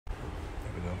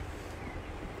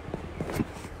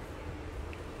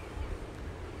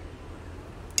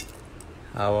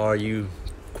How are you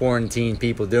quarantine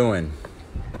people doing?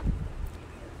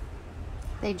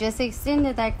 They just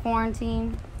extended that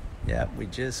quarantine Yeah, we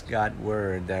just got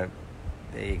word that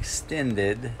they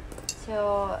extended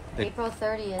till the April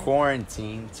 30th.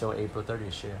 quarantine till April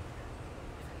 30th. Yeah.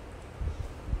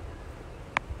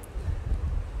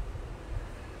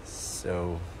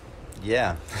 So,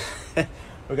 yeah.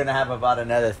 We're going to have about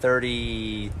another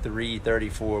 33,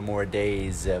 34 more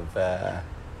days of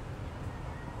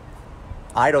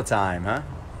idle time, huh?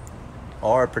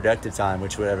 Or productive time,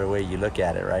 whichever way you look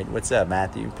at it, right? What's up,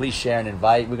 Matthew? Please share and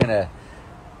invite. We're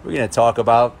gonna talk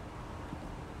about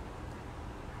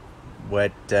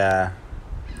what a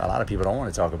lot of people don't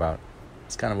want to talk about.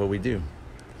 It's kind of what we do.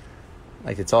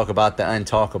 Like to talk about the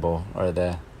untalkable, or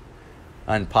the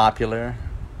unpopular,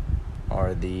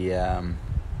 or the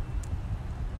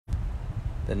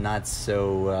not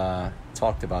so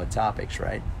talked about topics,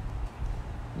 right?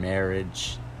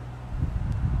 Marriage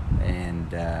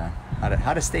and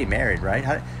how to stay married, right?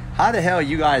 How the hell are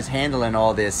you guys handling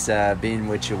all this being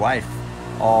with your wife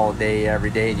all day, every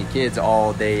day, and your kids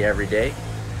all day, every day?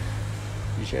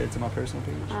 You shared it to my personal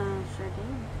page? Sure did.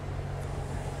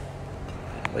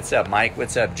 What's up, Mike?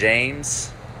 What's up,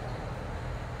 James?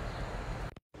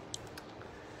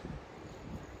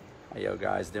 How you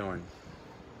guys doing?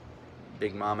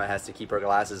 Big Mama has to keep her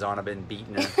glasses on. I've been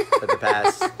beating her for the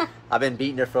past... I've been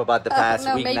beating her for about the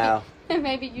past week now.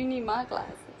 Maybe you need my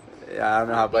glasses. Yeah, I don't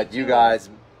know how about you guys,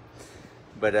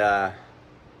 but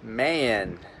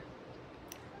man,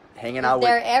 hanging out If with...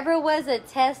 there ever was a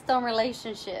test on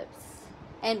relationships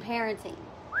and parenting,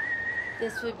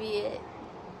 this would be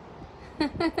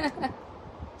it.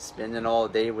 Spending all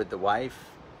day with the wife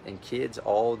and kids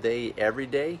all day, every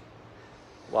day,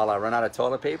 while I run out of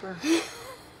toilet paper.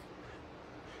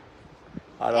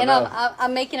 I don't know.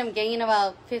 I'm making them gain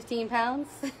about 15 pounds.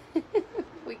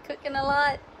 We cooking a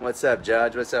lot. What's up,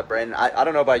 Judge? What's up, Brandon? I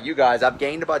don't know about you guys. I've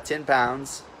gained about 10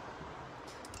 pounds.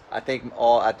 I think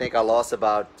I lost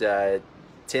about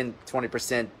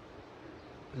 10-20%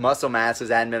 muscle mass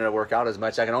because I hadn't been able to work out as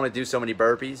much. I can only do so many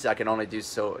burpees. I can only do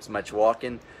so much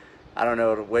walking. I don't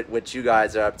know what you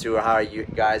guys are up to, or how you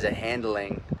guys are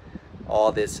handling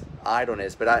all this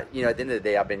idleness. But at the end of the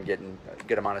day, I've been getting a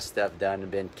good amount of stuff done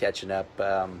and been catching up.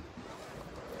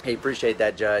 Hey, appreciate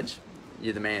that, Judge.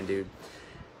 You're the man, dude.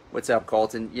 What's up,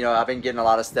 Colton? I've been getting a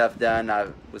lot of stuff done. I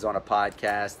was on a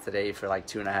podcast today for like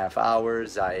 2.5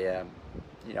 hours. I,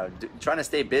 trying to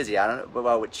stay busy. I don't know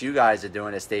about what you guys are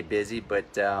doing to stay busy,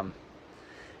 but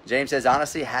James says,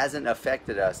 honestly, hasn't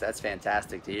affected us. That's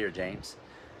fantastic to hear, James.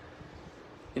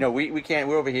 We can't,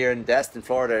 we're over here in Destin,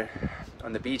 Florida,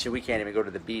 on the beach, and we can't even go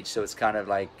to the beach. So it's kind of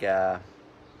like,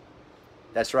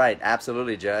 that's right.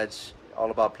 Absolutely, Judge. All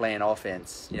about playing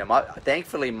offense.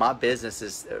 Thankfully my business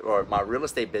is, or my real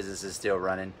estate business is still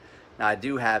running. Now I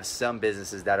do have some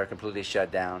businesses that are completely shut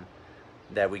down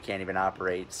that we can't even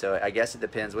operate. So I guess it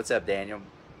depends. What's up, Daniel?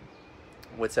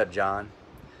 What's up, John?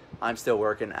 I'm still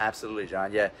working. Absolutely,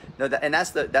 John. Yeah. No, and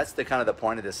that's the kind of the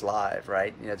point of this live,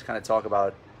 right? To kind of talk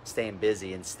about staying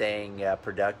busy and staying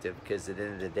productive, because at the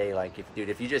end of the day, like,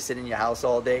 if you just sit in your house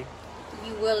all day,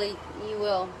 you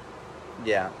will.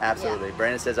 Yeah, absolutely. Yeah.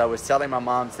 Brandon says, I was telling my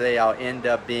mom today I'll end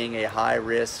up being a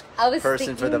high-risk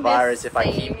person for the virus if I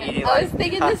keep eating. I was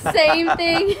thinking the same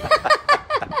thing.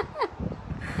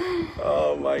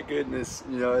 Oh, my goodness.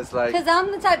 It's like... Because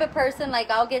I'm the type of person, like,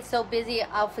 I'll get so busy,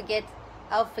 I'll forget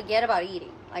about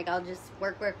eating. Like, I'll just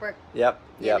work. Yep.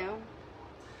 You know?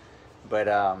 But,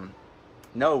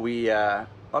 no, we've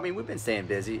been staying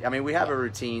busy. I mean, we have a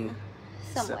routine.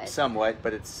 Somewhat,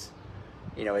 but it's,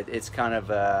 it's kind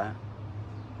of... a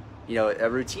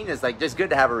routine is like just good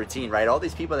to have a routine, right? All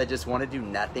these people that just want to do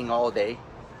nothing all day,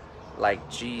 like,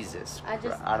 Jesus. I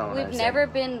don't know. We've never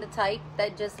been the type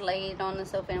that just laid on the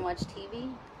sofa and watched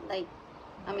TV. Like,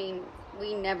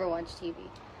 we never watch TV.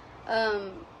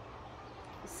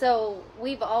 So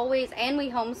we've always, and we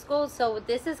homeschool, so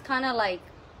this is kind of like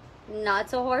not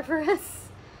so hard for us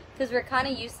because we're kind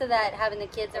of used to that, having the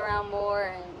kids around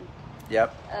more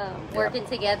and working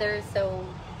together. So.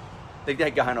 Look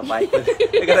at that guy on a bike. Look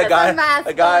at that guy.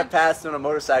 A guy passed on a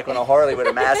motorcycle on a Harley with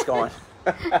a mask on.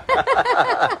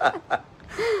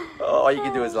 All you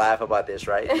can do is laugh about this,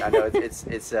 right? I know it's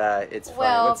funny.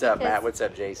 Well, what's up, Matt? What's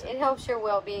up, Jason? It helps your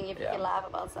well-being if you can laugh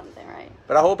about something, right?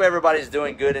 But I hope everybody's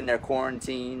doing good in their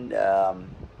quarantine.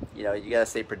 You gotta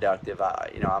stay productive.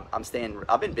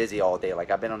 I've been busy all day.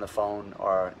 Like, I've been on the phone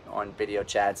or on video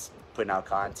chats, putting out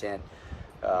content.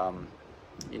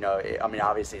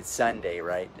 Obviously it's Sunday,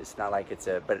 right? It's not like it's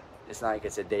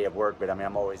a day of work, but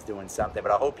I'm always doing something.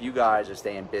 But I hope you guys are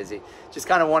staying busy. Just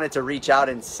kind of wanted to reach out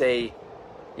and say,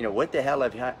 you know, what the hell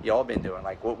have y'all been doing?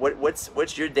 Like,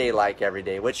 what's your day like every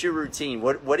day? What's your routine?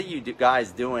 What are you guys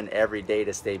doing every day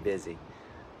to stay busy?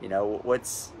 You know,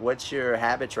 what's your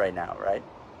habits right now, right?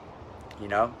 You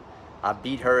know, I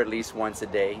beat her at least once a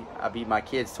day. I beat my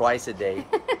kids twice a day.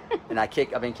 And I've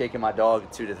been kicking my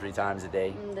dog 2 to 3 times a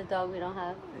day. The dog we don't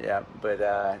have. Yeah,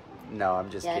 but no, I'm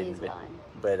just kidding. He's fine.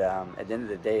 But at the end of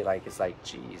the day, like, it's like,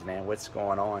 geez, man, what's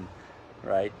going on,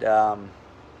 right?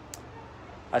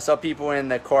 I saw people in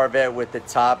the Corvette with the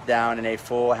top down in a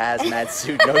full hazmat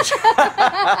suit. No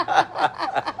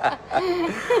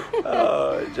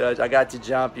Oh, Judge, I got to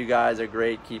jump. You guys are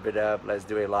great. Keep it up. Let's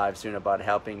do a live soon about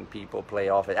helping people play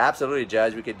off it. Absolutely,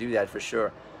 Judge. We could do that for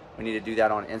sure. We need to do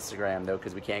that on Instagram, though,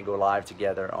 because we can't go live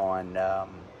together on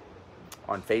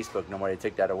Facebook no more. They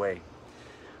took that away.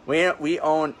 We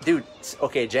own, dude,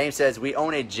 okay, James says, we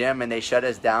own a gym and they shut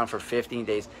us down for 15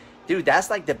 days. Dude, that's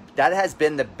like that has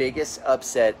been the biggest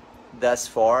upset thus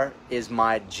far, is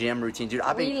my gym routine. Dude,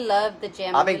 we love the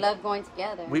gym. We love going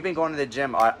together. We've been going to the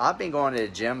gym. I've been going to the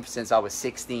gym since I was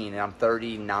 16 and I'm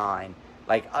 39.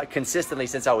 Like, consistently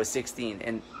since I was 16.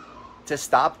 And to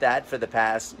stop that for the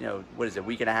past, you know, what is it,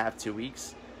 week and a half, 2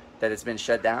 weeks that it's been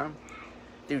shut down?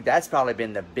 Dude, that's probably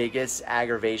been the biggest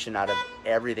aggravation out of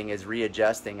everything, is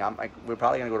readjusting. We're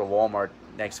probably going to go to Walmart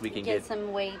next week and get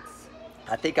some weights.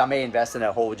 I think I may invest in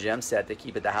a whole gym set to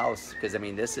keep at the house, because I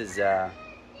mean, this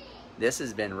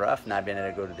has been rough not being able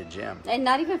to go to the gym. And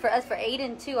not even for us, for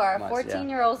Aiden too. Our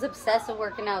 14-year-old's obsessed with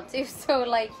working out too, so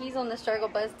like he's on the struggle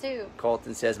bus too.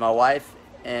 Colton says, my wife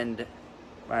and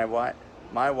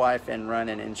run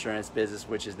an insurance business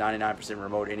which is 99%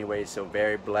 remote anyway, so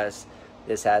very blessed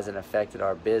this hasn't affected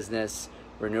our business.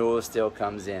 Renewal still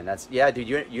comes in. Yeah, dude,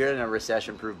 you're in a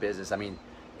recession-proof business. I mean,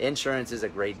 insurance is a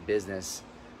great business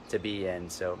to be in.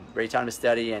 So great time to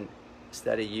study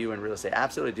you in real estate.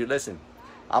 Absolutely, dude. Listen,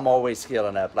 I'm always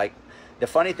scaling up. Like, the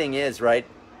funny thing is, right,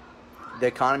 the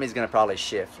economy is going to probably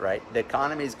shift, right? The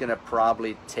economy is going to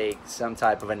probably take some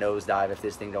type of a nosedive if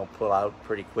this thing don't pull out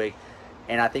pretty quick.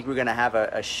 And I think we're going to have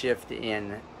a shift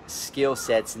in skill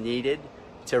sets needed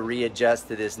to readjust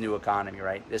to this new economy,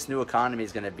 right? This new economy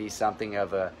is going to be something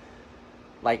of a,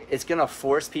 like, it's going to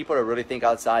force people to really think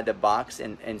outside the box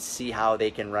and see how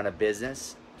they can run a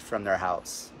business from their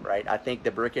house, right? I think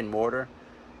the brick and mortar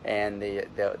and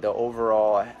the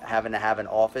overall having to have an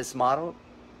office model,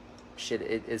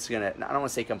 it's gonna, I don't want to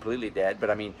say completely dead, but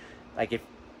I mean, like, if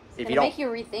you don't, make you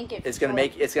rethink it. It's gonna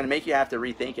make you have to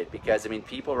rethink it, because I mean,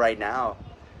 people right now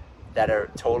that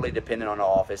are totally dependent on an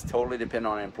office, totally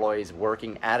dependent on employees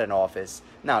working at an office.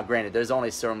 Now, granted, there's only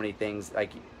so many things,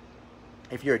 like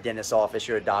if you're a dentist's office,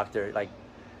 you're a doctor, like,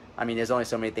 I mean, there's only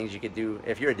so many things you could do.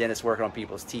 If you're a dentist working on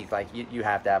people's teeth, like, you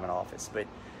have to have an office. But,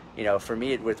 you know, for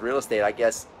me with real estate, I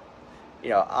guess, you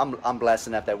know, I'm blessed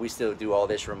enough that we still do all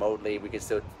this remotely. We can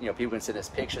still, you know, people can send us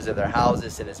pictures of their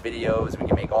houses, send us videos. We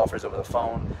can make offers over the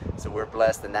phone. So we're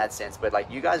blessed in that sense. But, like,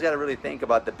 you guys got to really think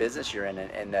about the business you're in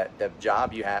and the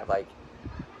job you have. Like,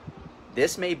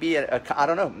 this may be I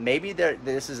don't know, maybe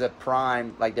this is a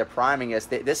prime, like they're priming us.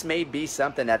 This may be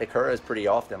something that occurs pretty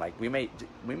often. Like, we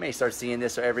may start seeing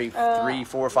this every 3,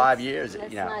 4, 5 years.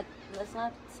 Let's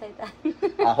not say that.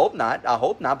 I hope not.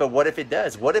 But what if it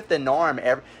does? What if the norm,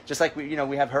 just like we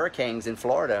have hurricanes in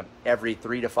Florida every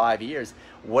 3 to 5 years.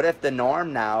 What if the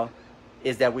norm now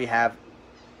is that we have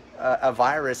a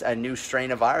virus, a new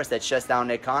strain of virus that shuts down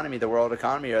the economy, the world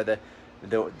economy, or the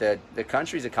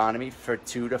country's economy for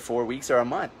 2 to 4 weeks or a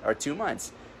month or 2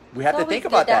 months? We have to think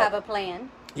about that. Have a plan.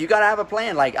 You got to have a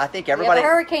plan. Like, I think everybody. We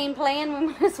have a hurricane plan.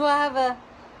 We might as well have a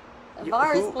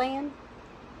virus plan.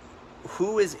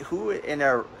 Who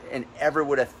ever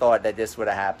would have thought that this would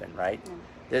have happened, right?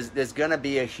 Mm. There's going to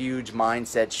be a huge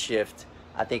mindset shift,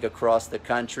 I think, across the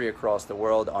country, across the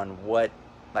world, on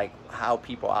how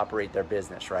people operate their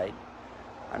business, right?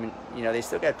 I mean, you know, they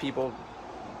still got people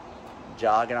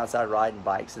jogging outside, riding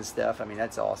bikes and stuff. I mean,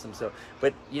 that's awesome. So,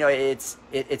 but you know, it's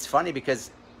funny because,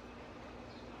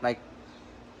 like,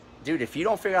 dude, if you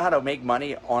don't figure out how to make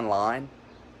money online,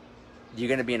 you're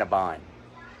going to be in a bind.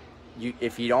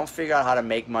 If you don't figure out how to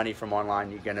make money from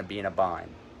online, you're going to be in a bind,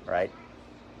 right?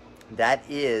 That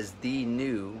is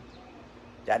going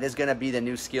to be the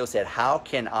new skill set. How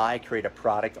can I create a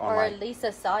product online? Or at least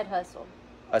a side hustle.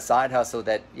 A side hustle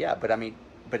that, yeah, but I mean,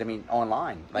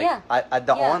 online. Like, yeah.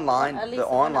 The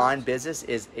online business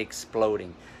is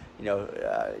exploding. You know,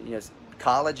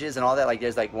 colleges and all that. Like,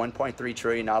 there's like $1.3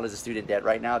 trillion of student debt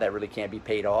right now that really can't be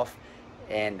paid off,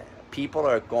 and people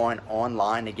are going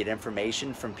online to get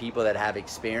information from people that have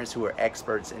experience, who are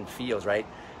experts in fields, right?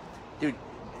 Dude,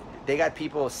 they got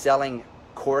people selling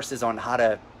courses on how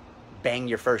to bang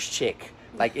your first chick,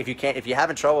 Like if you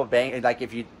having trouble bang, like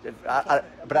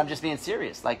but I'm just being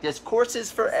serious. Like there's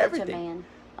courses for everything. A man.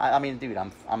 I mean, dude,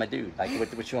 I'm a dude. Like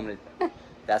what you want me to?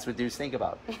 That's what dudes think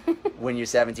about when you're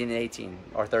 17 and 18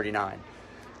 or 39.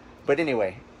 But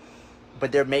anyway,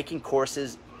 but they're making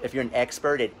courses. If you're an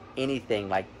expert at anything,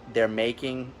 like they're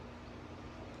making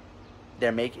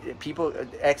people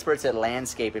experts at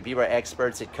landscaping. People are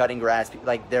experts at cutting grass.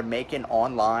 Like they're making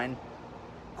online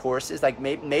courses. Like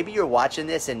maybe you're watching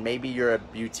this and maybe you're a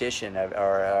beautician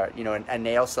or you know, a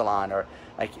nail salon, or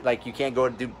like you can't go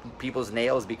to do people's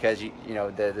nails because you know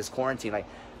this quarantine. Like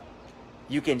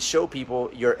you can show people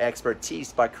your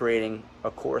expertise by creating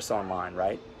a course online,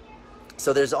 right?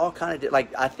 So there's all kind of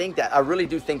like I really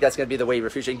do think that's going to be the wave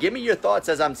of the future. And give me your thoughts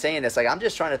as I'm saying this. Like I'm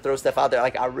just trying to throw stuff out there.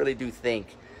 Like I really do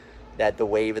think that the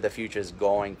wave of the future is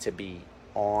going to be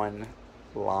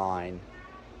online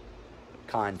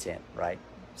content, right?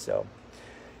 So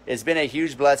it's been a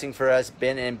huge blessing for us.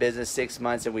 Been in business 6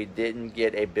 months and we didn't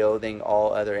get a building.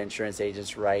 All other insurance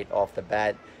agents right off the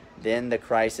bat. Then the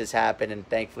crisis happened and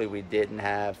thankfully we didn't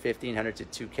have $1,500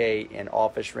 to $2,000 in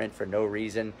office rent for no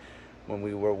reason when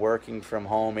we were working from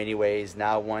home anyways.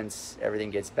 Now once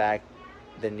everything gets back,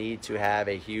 the need to have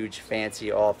a huge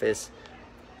fancy office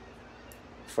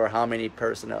for how many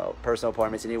personal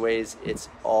appointments anyways, it's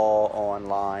all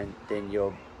online, then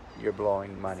you're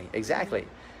blowing money. Exactly.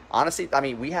 Honestly, I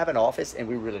mean, we have an office and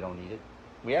we really don't need it.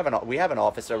 We have an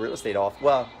office, a real estate office.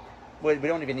 Well, we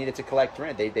don't even need it to collect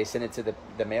rent. They send it to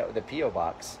the mail, the PO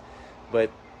box.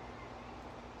 But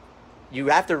you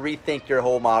have to rethink your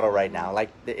whole model right now. Like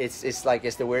it's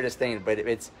the weirdest thing, but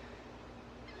it's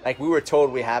like we were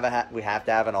told we have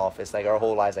to have an office. Like our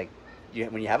whole lives, like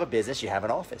when you have a business, you have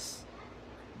an office.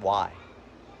 Why?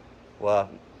 Well,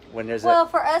 when there's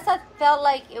for us, I felt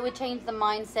like it would change the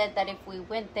mindset that if we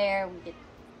went there, we could,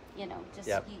 you know, just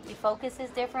your focus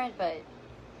is different. But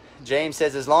James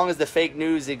says, as long as the fake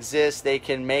news exists, they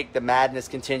can make the madness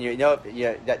continue. You know,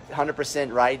 yeah, that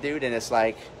 100% right, dude. And it's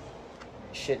like,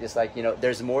 shit. It's like, you know,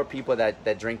 there's more people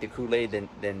that drink the Kool-Aid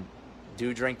than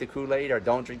do drink the Kool-Aid or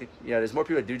don't drink the. You know, there's more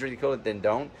people that do drink the Kool-Aid than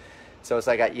don't. So it's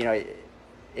like, you know,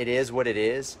 it is what it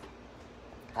is.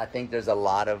 I think there's a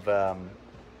lot of,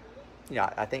 you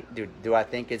know, I think, dude, do I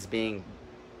think it's being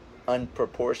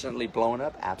unproportionately blown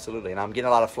up? Absolutely. And I'm getting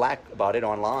a lot of flack about it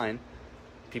online.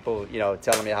 People, you know,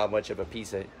 telling me how much of a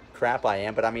piece of crap I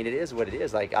am. But I mean, it is what it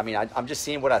is. Like, I mean, I'm just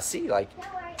seeing what I see. Like,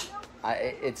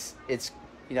 it's,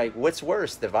 you know, what's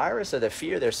worse, the virus or the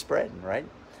fear they're spreading, right?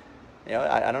 You know,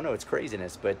 I don't know. It's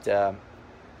craziness. But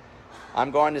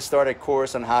I'm going to start a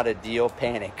course on how to deal with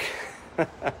panic.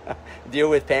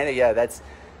 Yeah,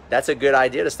 that's a good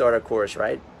idea to start a course,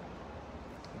 right?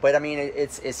 But I mean,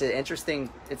 it's an interesting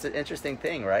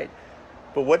thing, right?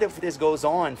 But what if this goes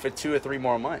on for 2 or 3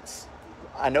 more months?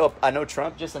 I know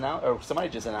Trump just announced, or somebody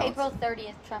just announced. April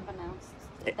 30th, Trump announced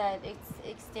that it's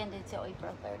extended till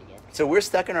April 30th. So we're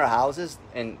stuck in our houses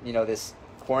and, you know, this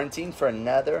quarantine for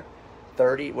another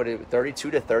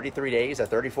 32 to 33 days or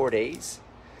 34 days.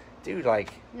 Dude,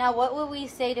 like... Now, what would we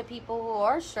say to people who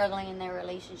are struggling in their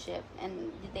relationship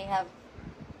and they have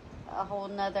a whole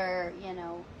nother, you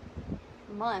know,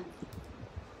 month?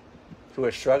 Who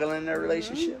are struggling in their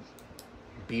relationship?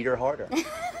 Beat her harder.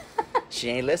 She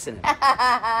ain't listening.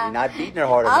 You're not beating her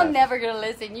hard enough. I'm never going to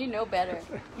listen. You know better.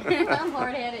 I'm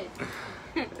hard-headed.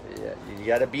 Yeah, you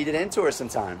got to beat it into her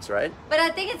sometimes, right? But I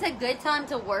think it's a good time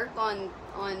to work on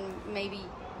maybe...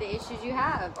 the issues you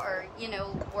have, or you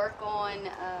know, work on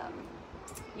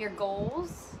your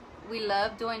goals. We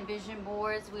love doing vision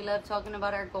boards. We love talking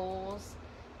about our goals.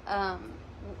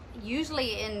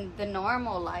 Usually in the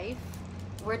normal life,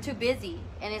 we're too busy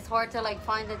and it's hard to like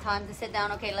find the time to sit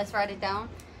down. Okay, let's write it down.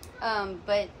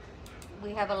 But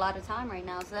we have a lot of time right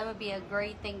now, so that would be a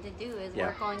great thing to do is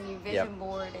work on your vision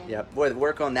board. And boy,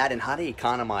 work on that. And how to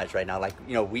economize right now. Like,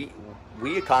 you know, we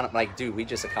economize, like, dude, we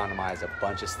just economize a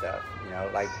bunch of stuff, you know,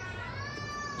 like,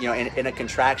 you know, in a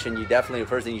contraction, you definitely, the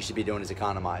first thing you should be doing is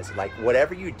economize. Like,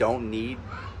 whatever you don't need,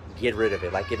 get rid of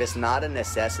it. Like, if it's not a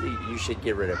necessity, you should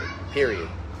get rid of it, period.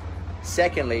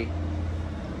 Secondly,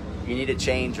 you need to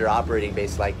change your operating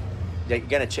base. Like, you're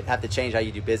going to have to change how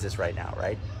you do business right now,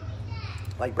 right?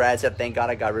 Like Brad said, thank God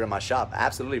I got rid of my shop.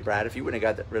 Absolutely, Brad. If you wouldn't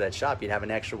have got rid of that shop, you'd have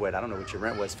an extra, what, I don't know what your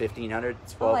rent was, $1,500, $1,200?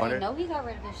 Oh, I didn't know he got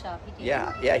rid of his shop. He did.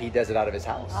 Yeah, he does it out of his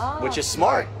house, which is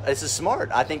smart. This is smart.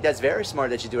 I think that's very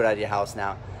smart that you do it out of your house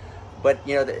now. But,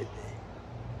 you know,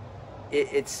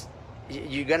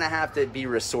 you're going to have to be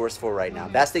resourceful right now.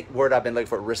 That's the word I've been looking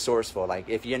for, resourceful. Like,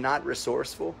 if you're not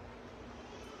resourceful,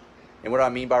 and what do I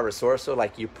mean by resourceful?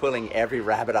 Like, you're pulling every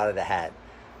rabbit out of the hat.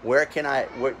 where can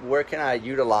I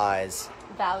utilize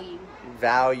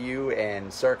value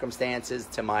and circumstances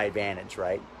to my advantage,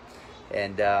 right?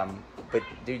 And but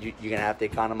dude, you're gonna have to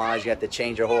economize. You have to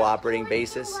change your whole operating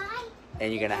basis,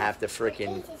 and you're gonna have to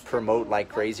freaking promote like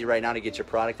crazy right now to get your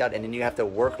product out, and then you have to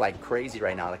work like crazy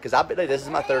right now. Because this is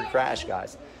my third crash,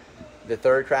 guys. The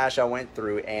third crash I went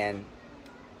through, and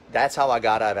that's how I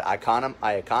got out of it.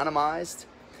 I economized.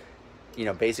 You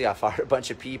know, basically, I fired a bunch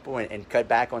of people and cut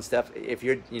back on stuff. If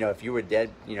you were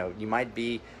dead, you might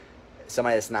be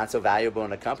somebody that's not so valuable in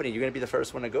the company. You're gonna be the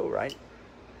first one to go, right?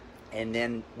 And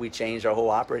then we changed our whole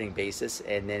operating basis,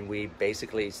 and then we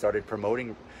basically started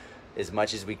promoting as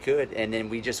much as we could, and then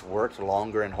we just worked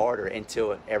longer and harder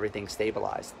until everything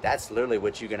stabilized. That's literally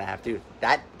what you're gonna have to do.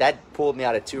 That pulled me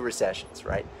out of 2 recessions,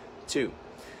 right? 2.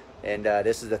 And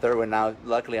this is the third one now.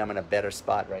 Luckily, I'm in a better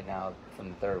spot right now from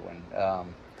the third one.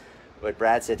 But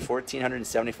Brad said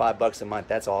 $1,475 a month.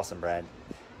 That's awesome, Brad.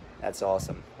 That's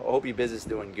awesome. I hope your business is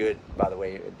doing good, by the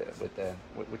way, with the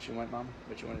what you want, Mom?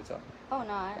 What you want to talk? Oh,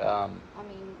 no. I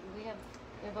mean, we have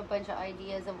a bunch of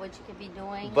ideas of what you could be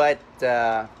doing. But,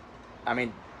 I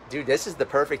mean, dude, this is the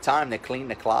perfect time to clean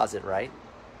the closet, right?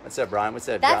 What's up, Brian? What's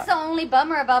up, That's the only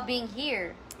bummer about being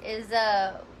here is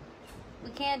we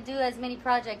can't do as many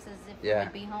projects as if we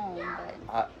would be home.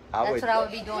 But that's what I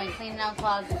would be doing, cleaning out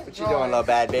closets. What you doing, little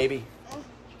bad baby?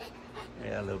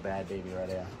 Yeah, little bad baby right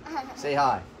there. Say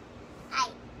hi. Hi.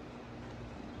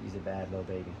 He's a bad little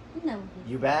baby. No.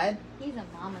 You bad? He's a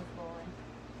mama's boy.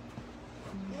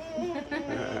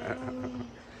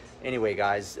 Anyway,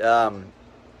 guys,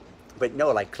 but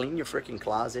no, like, clean your freaking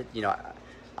closet. You know,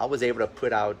 I was able to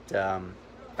put out,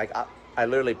 like, I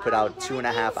literally put out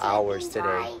 2.5 hours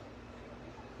today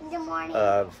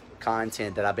of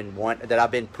content that I've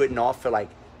been putting off for like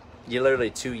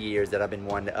literally 2 years, that I've been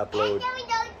wanting to upload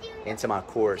into my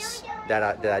course that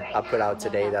I put out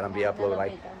today, that I'm gonna be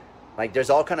uploading. Like there's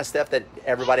all kind of stuff that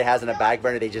everybody has in a back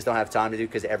burner they just don't have time to do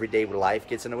because everyday life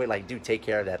gets in the way. Like, dude, take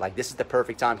care of that. Like, this is the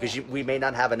perfect time because we may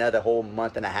not have another whole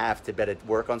month and a half to better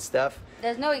work on stuff.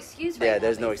 There's no excuse right now. Yeah,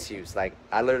 there's no excuse. Like,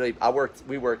 I worked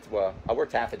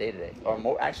half a day today, or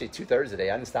more, actually 2/3 of the day.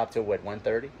 I didn't stop till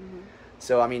 1:30.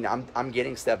 So I mean, I'm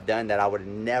getting stuff done that I would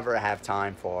never have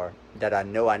time for, that I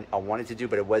know I wanted to do,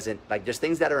 but it wasn't. Like, there's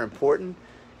things that are important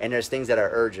and there's things that are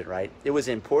urgent, right? It was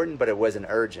important, but it wasn't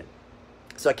urgent.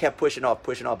 So I kept pushing off,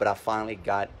 but I finally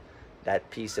got that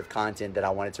piece of content that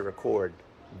I wanted to record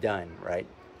done, right?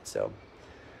 So,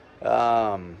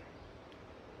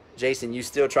 Jason, you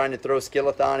still trying to throw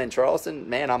Skillathon in Charleston?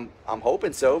 Man, I'm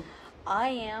hoping so. I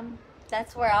am.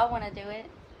 That's where I want to do it.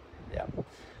 Yeah.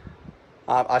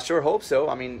 I sure hope so.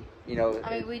 I mean, we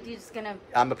just gonna.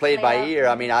 I'm gonna play it by ear.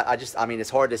 I mean, I mean, it's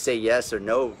hard to say yes or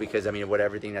no because I mean, with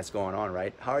everything that's going on,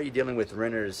 right? How are you dealing with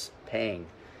renters paying?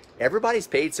 Everybody's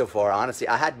paid so far. Honestly,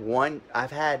 I've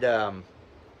had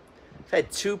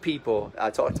 2 people. I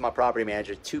talked to my property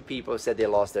manager. 2 people said they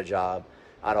lost their job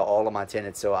out of all of my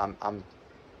tenants. So I'm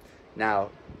now.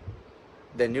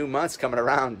 The new month's coming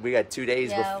around. We got 2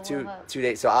 days. Yeah, two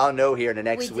days. So I'll know here in the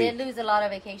next week. We did lose a lot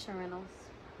of vacation rentals.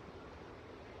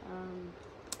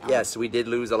 Yes, we did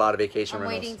lose a lot of vacation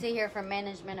rentals. I'm waiting to hear from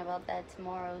management about that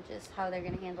tomorrow, just how they're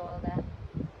going to handle all that.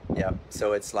 Yeah,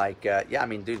 so it's like, yeah, I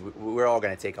mean, dude, we're all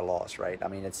going to take a loss, right? I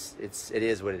mean, it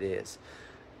is what it is.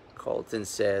 Colton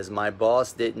says, my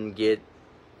boss didn't get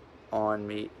on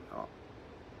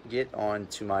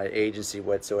to my agency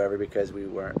whatsoever because we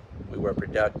were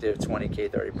productive,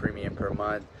 20K, 30 premium per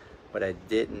month, but I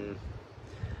didn't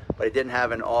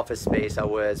have an office space. I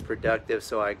was productive,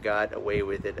 so I got away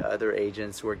with it. Other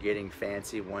agents were getting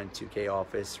fancy 1-2K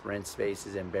office rent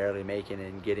spaces and barely making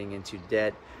it and getting into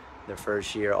debt the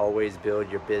first year. Always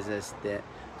build your business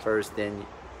first, then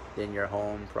your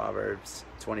home. Proverbs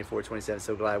 24:27.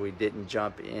 So glad we didn't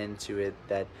jump into it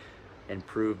and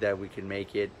prove that we can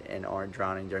make it and aren't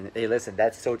drowning during it. Hey, listen,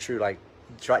 that's so true. Like,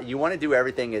 you want to do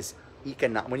everything as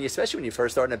especially when you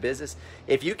first start in a business.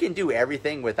 If you can do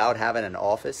everything without having an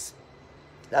office,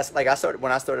 that's like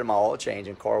when I started my oil change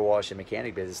and car wash and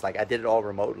mechanic business. Like, I did it all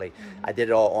remotely. I did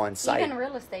it all on site. Even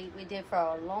real estate, we did for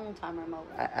a long time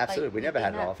remotely. Absolutely, like, we never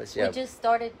had an office. Yeah, we just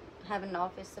started having an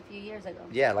office a few years ago.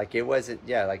 Yeah, like it wasn't.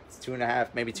 Yeah, like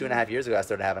 2.5, maybe 2.5 years ago, I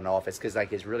started having an office because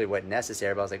like it really wasn't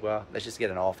necessary. But I was like, well, let's just get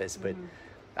an office. But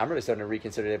I'm really starting to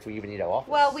reconsider if we even need an office.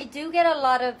 Well, we do get a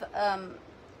lot of.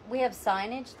 We have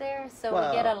signage there, so we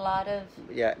get a lot of.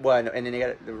 Yeah, well, and then they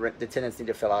got the tenants need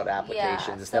to fill out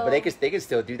applications and stuff, but they can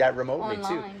still do that remotely online,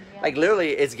 too. Yeah. Like,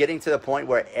 literally, it's getting to the point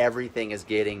where everything is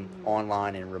getting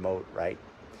online and remote, right?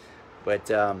 But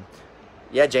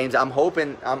Yeah, James, I'm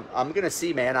hoping, I'm gonna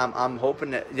see, man. I'm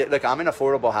hoping that, look, I'm in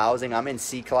affordable housing. I'm in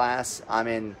C class. I'm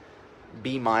in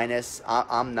B minus.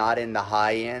 I'm not in the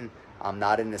high end. I'm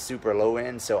not in the super low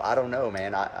end. So I don't know,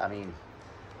 man. I mean,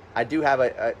 I do have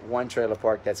a one trailer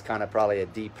park that's kind of probably a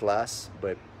D plus,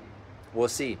 but we'll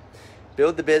see.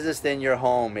 Build the business, then your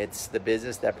home. It's the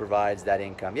business that provides that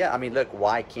income. Yeah, I mean, look,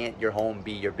 why can't your home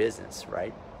be your business,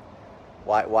 right?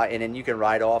 Why? And then you can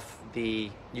write off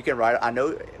I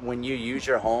know when you use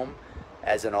your home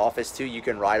as an office too, you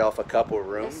can write off a couple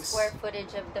rooms. The square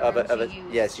footage of the rooms you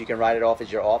use. Yes, you can write it off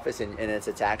as your office, and it's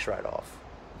a tax write-off.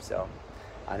 So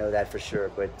I know that for sure.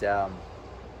 But yeah,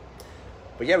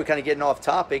 we're kind of getting off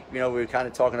topic. You know, we were kind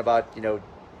of talking about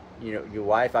your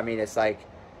wife. I mean, it's like,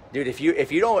 dude, if you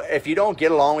don't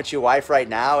get along with your wife right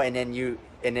now, and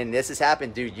then this has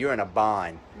happened, dude, you're in a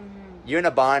bind. Mm-hmm. You're in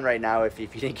a bind right now if you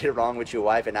didn't get along with your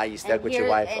wife, and now you stuck with your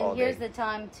wife all day. And here's the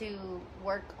time to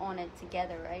work on it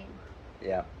together, right?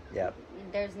 Yeah, yeah.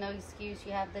 There's no excuse.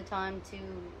 You have the time to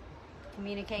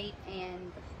communicate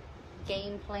and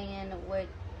game plan what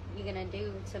you're gonna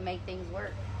do to make things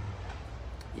work.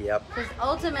 Yep. Because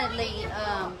ultimately,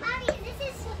 Mommy, this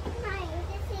is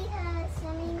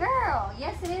swimming. Girl,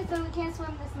 yes it is, but we can't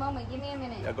swim this moment. Give me a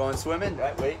minute. You're going swimming?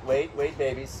 Right, wait,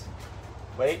 babies.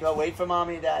 Wait for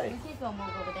mommy and daddy. You can go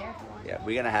move over there if you want. Yeah,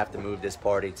 we're gonna have to move this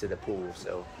party to the pool,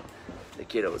 so the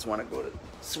kiddos want to go to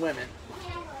swimming.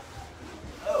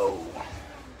 Oh.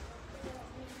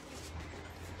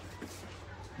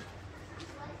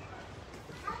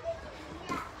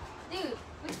 Dude,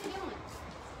 what you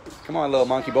doing? Come on, little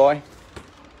monkey boy.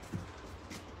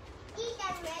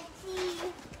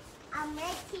 I'm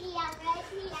ready.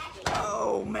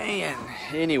 Oh man.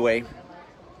 Anyway.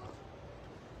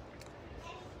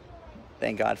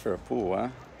 Thank God for a pool, huh?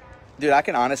 Dude, I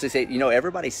can honestly say,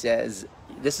 everybody says,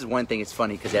 this is one thing, it's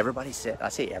funny, because everybody said, I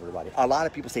say everybody, a lot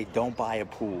of people say, don't buy a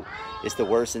pool. It's the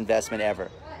worst investment ever.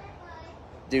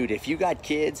 Dude, if you got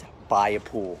kids, buy a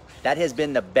pool. That has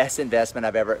been the best investment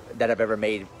I've ever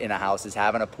made in a house, is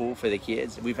having a pool for the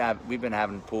kids. We've been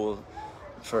having a pool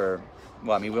for,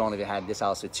 well, I mean, we only had this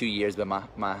house for 2 years, but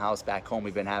my house back home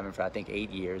we've been having for, I think,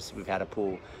 8 years. We've had a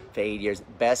pool for 8 years.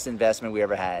 Best investment we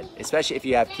ever had, especially if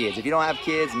you have kids. If you don't have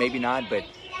kids, maybe not, but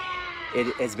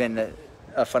it has been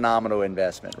a phenomenal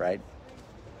investment, right?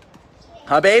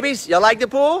 Huh, babies? Y'all like the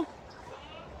pool?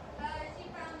 She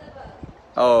found the bug.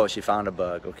 Oh, she found a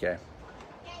bug. Okay.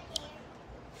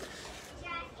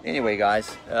 Anyway, guys,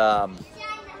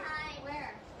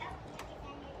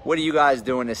 what are you guys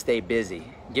doing to stay busy?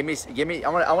 Give me. I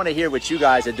want to hear what you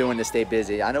guys are doing to stay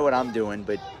busy. I know what I'm doing,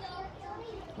 but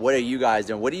what are you guys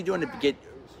doing? What are you doing to get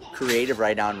creative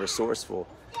right now and resourceful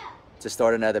to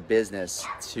start another business?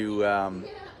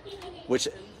 Which,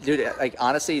 dude, like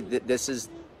honestly, this is.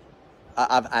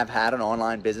 I've had an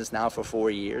online business now for 4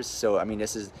 years, so I mean,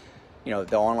 this is,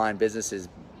 the online business is,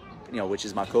 which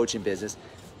is my coaching business.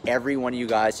 Every one of you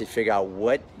guys should figure out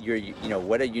what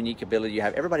what a unique ability you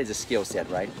have. Everybody's a skill set,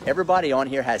 right? Everybody on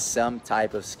here has some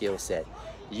type of skill set.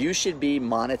 You should be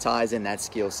monetizing that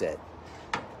skill set.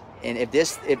 And if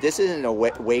this isn't a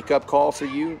wake up call for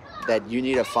you, that you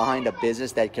need to find a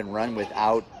business that can run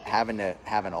without having to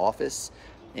have an office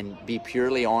and be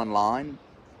purely online.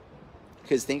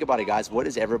 Because think about it, guys. What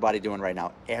is everybody doing right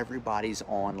now? Everybody's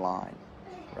online,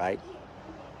 right?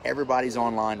 Everybody's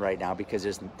online right now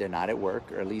because they're not at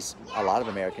work, or at least a lot of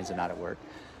Americans are not at work.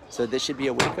 So this should be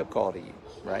a wake-up call to you,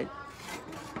 right?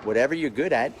 Whatever you're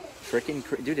good at,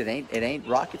 dude, it ain't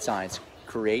rocket science.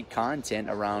 Create content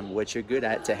around what you're good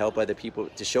at to help other people,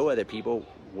 to show other people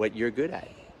what you're good at,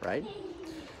 right?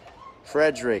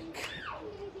 Frederick,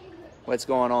 what's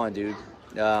going on, dude?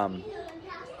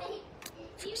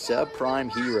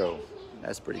 Subprime hero.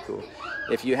 That's pretty cool.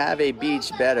 If you have a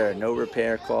beach, better. No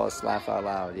repair costs. Laugh out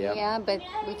loud. Yep. Yeah, but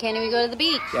we can't even go to the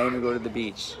beach. Can't even go to the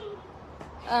beach.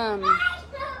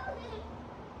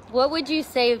 What would you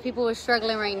say if people were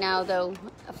struggling right now, though,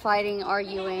 fighting,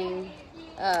 arguing?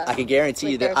 I can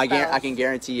guarantee you that I can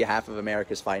guarantee you half of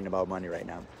America's fighting about money right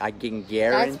now. I can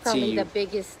guarantee. That's probably the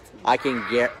biggest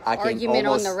argument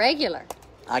on the regular.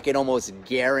 I can almost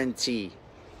guarantee.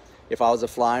 If I was a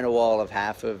fly on the wall of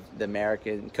half of the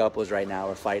American couples right now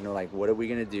are fighting, like, what are we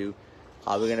going to do?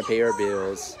 How are we going to pay our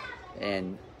bills?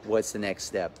 And what's the next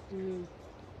step? Mm.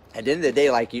 At the end of the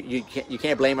day, like, you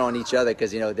can't blame it on each other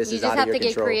because, this is out of your control. You just have to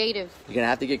get creative. You're going to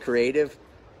have to get creative.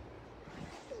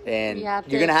 And you're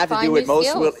going to have to do it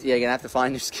most. You're going to have to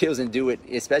find new skills and do it,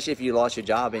 especially if you lost your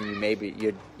job and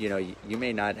you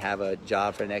may not have a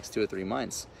job for the next 2 or 3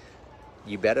 months.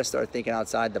 You better start thinking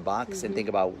outside the box and think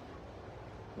about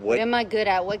What am I good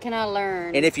at? What can I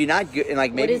learn? And if you're not good, and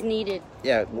like maybe what is needed?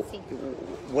 Yeah.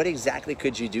 What exactly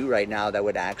could you do right now that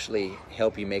would actually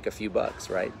help you make a few bucks,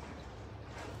 right?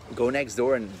 Go next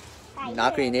door and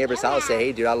knock on your neighbor's house. Say,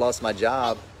 hey, dude, I lost my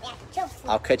job.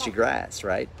 I'll cut your grass,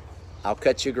 right? I'll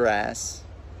cut your grass.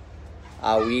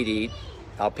 I'll weed eat.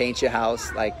 I'll paint your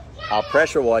house. Like, I'll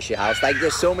pressure wash your house. Like,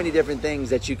 there's so many different things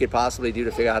that you could possibly do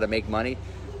to figure out how to make money.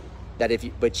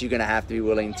 But you're gonna have to be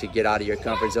willing to get out of your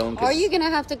comfort zone. Or you're gonna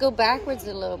have to go backwards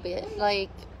a little bit. Like,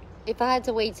 if I had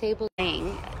to wait tables.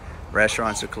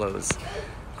 Restaurants are closed.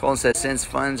 Colton says, since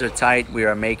funds are tight, we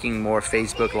are making more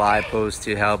Facebook Live posts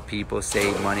to help people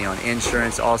save money on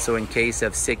insurance. Also, in case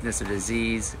of sickness or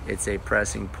disease, it's a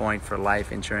pressing point for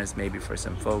life insurance, maybe for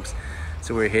some folks.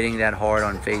 So we're hitting that hard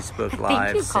on Facebook Live.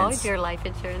 I think you called your life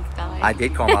insurance guy. I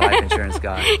did call my life insurance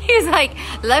guy. He's like,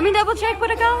 let me double check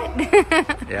what I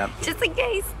got. Yeah. Just in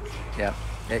case. Yeah.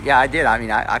 Yeah, I did. I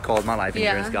mean, I called my life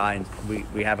insurance guy, and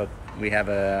we have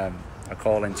a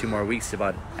call in 2 more weeks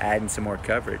about adding some more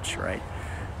coverage, right?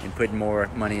 And putting more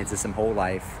money into some whole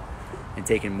life and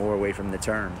taking more away from the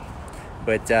term.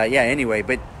 But yeah, anyway,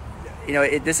 but you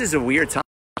know, this is a weird time.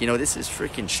 You know, this is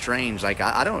freaking strange. Like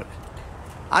I don't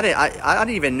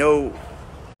even know.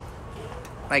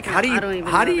 Like how do you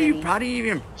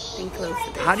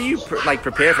like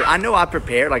prepare for? I know I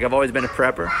prepared. Like I've always been a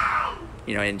prepper.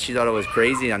 You know, and she thought it was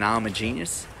crazy, and now I'm a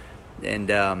genius. And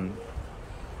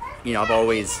you know, I've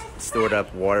always stored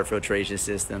up water filtration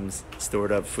systems,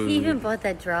 stored up food. He even bought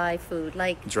that dry food,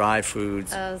 like dry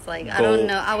foods. I was like, gold, I don't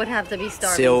know. I would have to be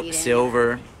starving.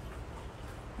 Silver,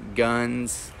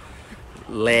 guns,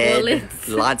 lead, bullets.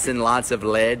 Lots and lots of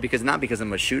lead. Because not because I'm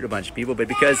gonna shoot a bunch of people, but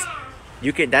because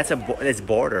you can. That's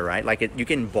barter, right? Like you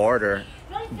can barter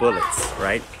bullets,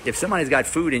 right? If somebody's got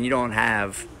food and you don't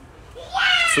have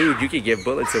food, you could give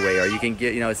bullets away, or you can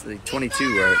get, you know, it's like 22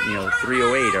 or, you know,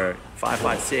 308 or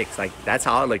 5.56. Like that's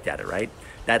how I looked at it, right?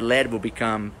 That lead will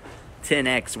become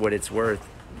 10x what it's worth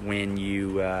when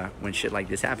shit like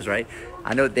this happens, right?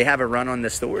 I know they have a run on the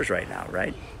stores right now,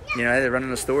 right? You know, they're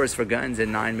running the stores for guns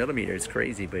and 9mm. It's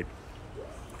crazy,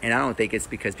 and I don't think it's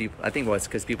because people. I think it's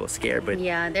because people are scared, but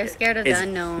yeah, they're scared of the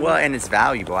unknown. Well, and it's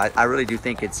valuable. I really do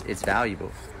think it's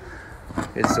valuable.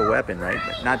 It's a weapon, right?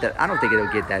 But not that I don't think it'll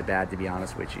get that bad, to be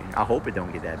honest with you. I hope it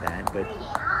don't get that bad, but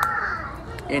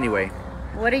anyway.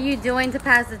 What are you doing to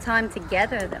pass the time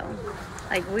together, though?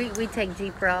 Like we take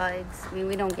Jeep rides. I mean,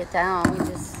 we don't get down. We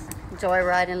just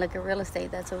joyride and look at real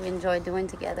estate. That's what we enjoy doing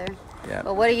together. Yeah.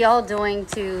 But what are y'all doing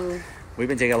to? We've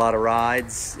been taking a lot of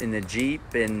rides in the Jeep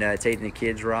and taking the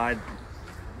kids ride.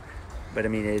 But I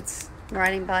mean, it's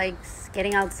riding bikes,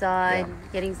 getting outside,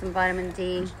 getting some vitamin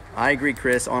D. I agree,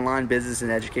 Chris. Online business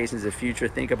and education is the future.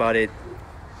 Think about it.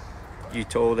 You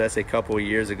told us a couple of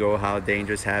years ago how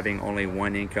dangerous having only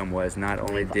one income was. Not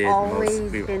only we've always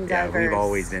been diverse. We've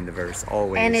always been diverse,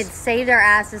 always. And it saved our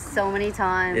asses so many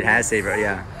times. It has saved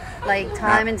our, like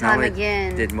time and time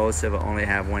again. Did most of it only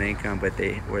have one income, but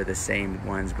they were the same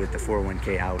ones with the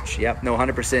 401k. Ouch. Yep. No,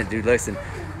 100%, dude. Listen,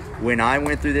 when I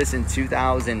went through this in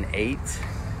 2008,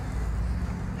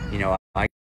 you know, I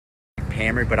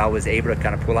hammered, but I was able to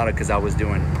kind of pull out it because I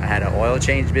had an oil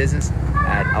change business.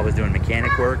 I was doing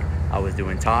mechanic work. I was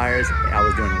doing tires. I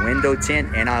was doing window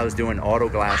tint, and I was doing auto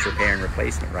glass repair and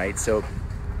replacement, right? So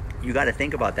you got to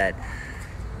think about that.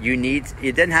 It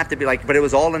didn't have to be like, but it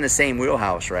was all in the same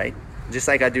wheelhouse, right? Just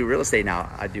like I do real estate now.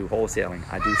 I do wholesaling.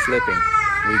 I do flipping.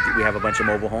 We have a bunch of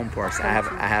mobile home parks. I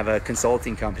have a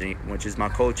consulting company, which is my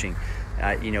coaching.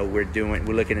 You know, we're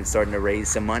looking at starting to raise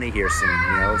some money here soon.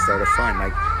 You know, start a fund.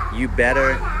 Like, you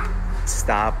better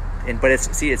stop. But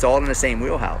it's all in the same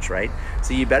wheelhouse, right?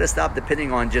 So you better stop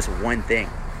depending on just one thing.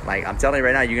 Like, I'm telling you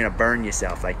right now, you're gonna burn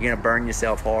yourself. Like, you're gonna burn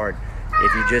yourself hard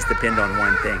if you just depend on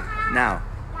one thing. Now,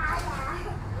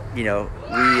 you know,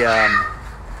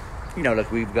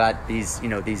 look, we've got these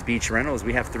beach rentals.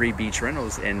 We have 3 beach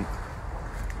rentals, and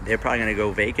they're probably gonna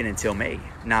go vacant until May.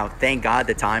 Now, thank God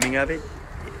the timing of it.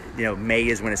 You know, May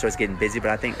is when it starts getting busy, but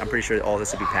I'm pretty sure all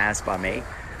this will be passed by May.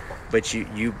 But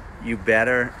you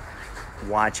better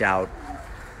watch out.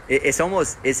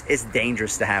 It's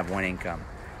dangerous to have one income.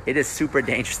 It is super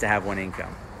dangerous to have one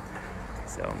income.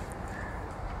 So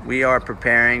we are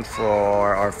preparing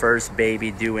for our first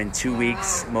baby due in 2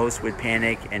 weeks. Most would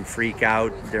panic and freak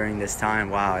out during this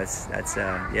time. Wow,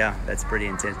 that's pretty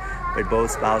intense. But both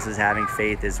spouses having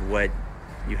faith is what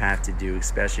you have to do,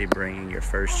 especially bringing your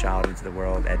first child into the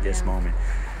world at this moment.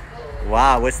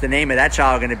 Wow, what's the name of that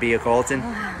child going to be, Colton?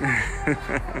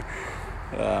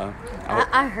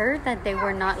 I heard that they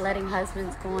were not letting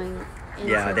husbands going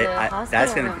into the hospital.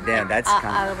 That's going to be,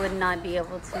 I would not be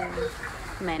able to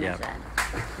manage that.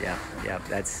 Yeah.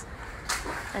 That's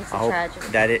a hope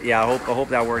tragedy. I hope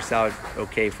that works out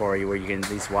okay for you, where you can at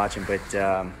least watch them.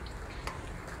 But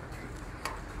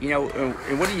you know,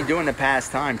 and what do you do in the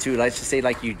past time too? Let's just say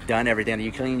like you've done everything,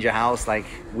 you cleaned your house. Like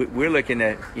we're looking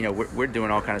at, you know, we're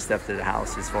doing all kind of stuff to the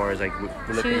house as far as like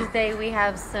we're looking Tuesday we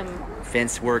have some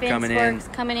fence work coming in. We're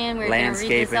going to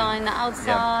redesign the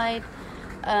outside.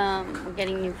 We're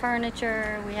getting new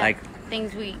furniture. We have like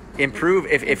things we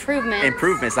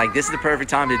improvements. Like this is the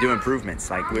perfect time to do improvements.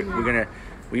 Like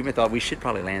we even thought we should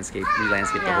probably re-landscape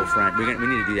the whole front. We need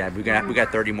to do that. We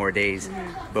got 30 more days,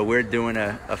 but we're doing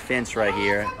a fence right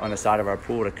here on the side of our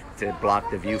pool to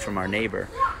block the view from our neighbor.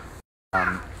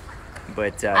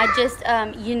 But I just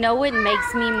you know what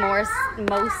makes me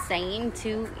most sane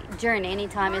too during any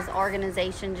time is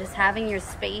organization. Just having your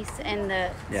space and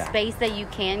the space that you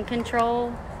can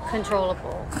controllable.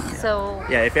 So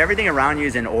if everything around you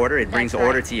is in order, it brings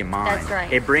order to your mind. That's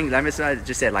right. It brings. Let me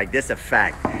just say like this: a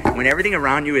fact. When everything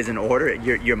around you is in order,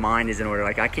 your mind is in order.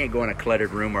 Like I can't go in a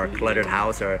cluttered room or a cluttered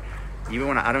house, or even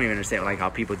when I don't even understand like how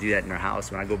people do that in their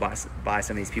house. When I go by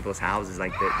some of these people's houses,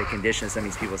 like the condition of some of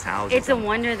these people's houses, it's a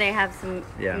wonder they have some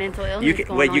mental illness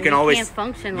going on. You can't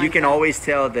function. You can that. always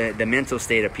tell the mental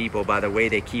state of people by the way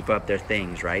they keep up their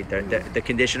things, right? The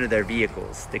condition of their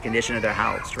vehicles, the condition of their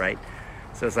house, right?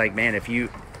 So it's like, man, if you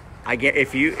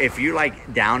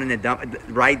like down in the dump,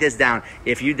 write this down.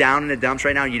 If you down in the dumps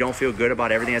right now, and you don't feel good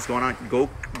about everything that's going on,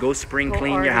 go spring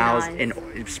clean your house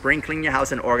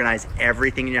and organize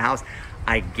everything in your house.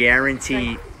 I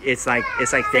guarantee it's like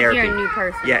therapy. You're a new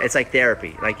person. Yeah, it's like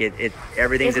therapy. Like it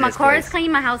everything's in its place. If my car is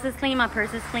clean, my house is clean, my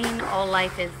purse is clean, all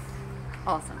life is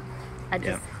awesome.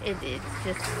 It's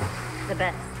just the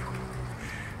best.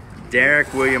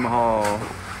 Derek William Hall.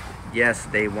 Yes,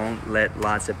 they won't let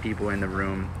lots of people in the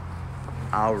room.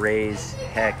 I'll raise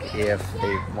heck if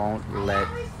they won't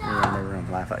let me in the room.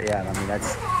 Laugh out. Yeah, I mean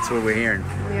that's what we're hearing.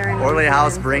 Orderly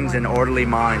house brings an orderly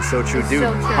mind. So true, dude.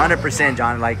 100%,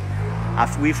 John. Like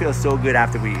we feel so good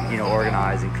after we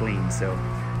organize and clean. So,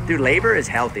 dude, labor is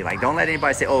healthy. Like don't let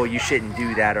anybody say, oh, you shouldn't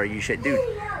do that or you should, dude.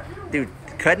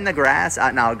 Cutting the grass.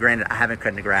 Now, granted, I haven't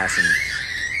cut the grass in.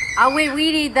 I went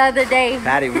weed eating the other day.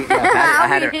 Patty, I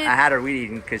had her weed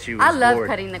eating because she was I love bored.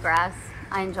 Cutting the grass.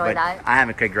 I enjoy that. I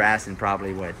haven't cut grass in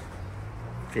probably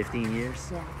 15 years?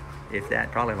 Yeah. If that,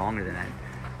 probably longer than that,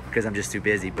 because I'm just too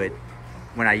busy. But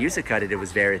when I used to cut it, it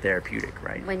was very therapeutic,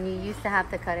 right? When you used to have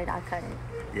to cut it, I cut it.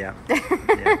 Yeah.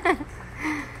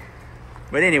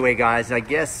 But anyway, guys, I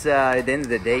guess at the end of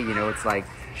the day, it's like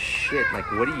shit. Like,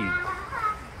 what do you?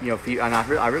 And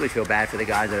I really feel bad for the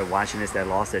guys that are watching this that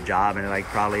lost their job and they're like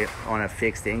probably on a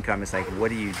fixed income. It's like, what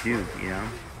do you do?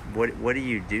 What do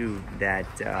you do that?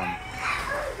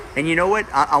 And you know what?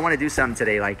 I want to do something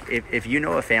today. Like if you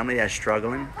know a family that's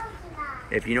struggling,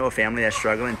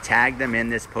 tag them in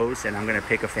this post, and I'm gonna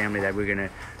pick a family that we're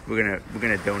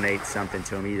gonna donate something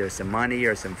to them, either some money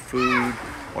or some food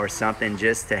or something,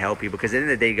 just to help you. Because at the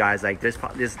end of the day, guys, like this,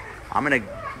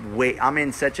 I'm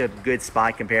in such a good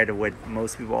spot compared to what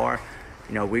most people are.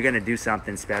 We're gonna do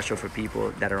something special for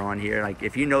people that are on here. Like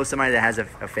if you know somebody that has a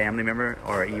family member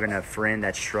or even a friend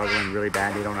that's struggling really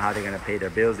bad, they don't know how they're gonna pay their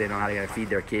bills, they don't know how they're gonna feed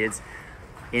their kids,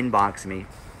 inbox me,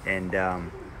 and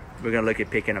we're gonna look at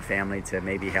picking a family to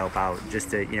maybe help out,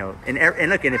 just to and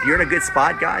look, and if you're in a good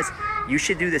spot, guys, you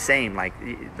should do the same. Like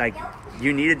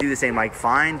you need to do the same. Like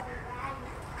find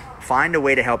a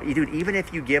way to help. Dude, even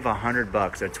if you give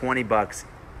 $100 or $20,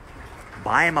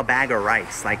 buy them a bag of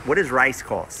rice. Like, what does rice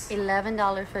cost?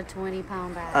 $11 for a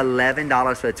 20-pound bag.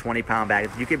 $11 for a 20-pound bag.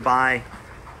 You could buy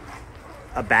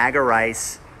a bag of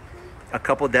rice, a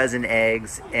couple dozen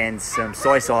eggs, and some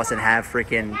soy sauce, and have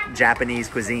freaking Japanese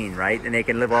cuisine, right? And they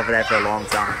can live off of that for a long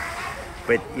time.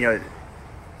 But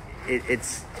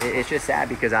it's just sad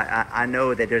because I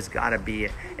know that there's got to be.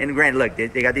 And granted, look,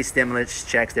 they got these stimulus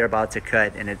checks they're about to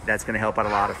cut, and that's going to help out a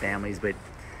lot of families. But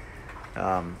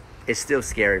it's still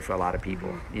scary for a lot of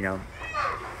people.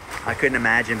 I couldn't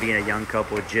imagine being a young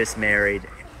couple, just married,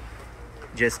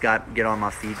 just get on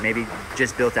my feet, maybe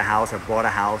just built a house or bought a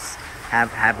house,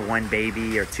 have one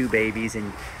baby or two babies,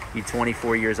 and you're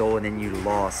 24 years old, and then you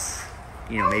lost,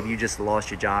 maybe you just lost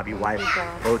your job, your wife,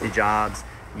 both your jobs,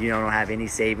 you don't have any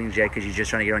savings yet because you're just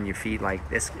trying to get on your feet. Like,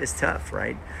 it's tough,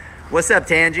 right? What's up,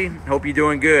 Tangi? Hope you're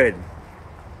doing good.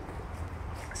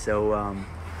 So,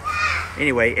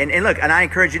 anyway, and look, and I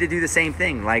encourage you to do the same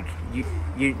thing. Like you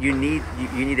need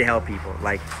to help people.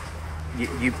 Like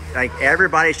you like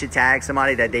everybody should tag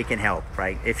somebody that they can help,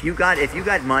 right? If you got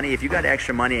money, if you got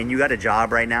extra money and you got a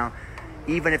job right now,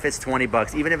 even if it's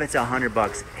 $20, even if it's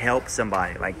 $100, help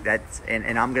somebody. Like that's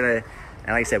and I'm gonna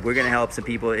And like I said, we're going to help some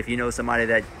people. If you know somebody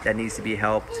that needs to be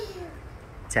helped,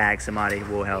 tag somebody,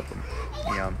 we'll help them,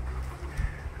 you know.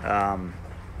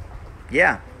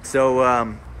 Yeah,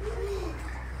 so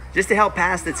just to help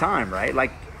pass the time, right?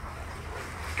 Like,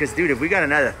 because, dude, if we got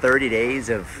another 30 days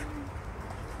of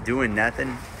doing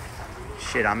nothing,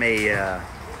 shit, I may,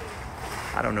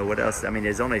 I don't know what else. I mean,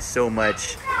 there's only so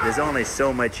much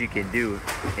you can do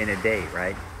in a day,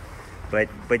 right?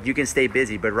 But you can stay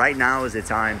busy. But right now is the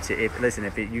time to,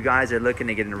 if you guys are looking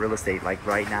to get into real estate, like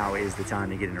right now is the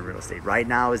time to get into real estate. Right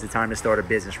now is the time to start a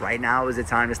business. Right now is the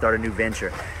time to start a new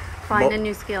venture. Find a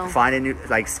new skill. Find a new,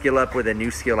 like, skill up with a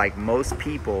new skill. Like most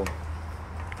people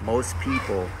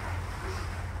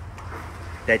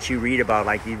that you read about,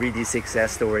 like you read these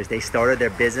success stories, they started their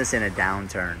business in a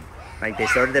downturn. Like they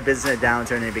started their business in a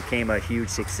downturn and it became a huge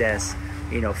success,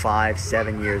 you know,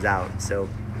 5-7 years out. So,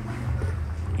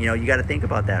 you know, you got to think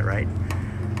about that, right?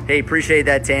 Hey, appreciate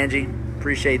that, Tangi.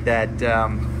 Appreciate that.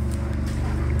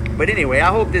 But anyway,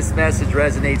 I hope this message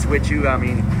resonates with you. I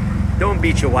mean, don't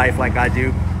beat your wife like I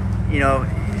do. You know,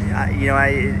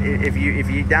 if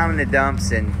you're down in the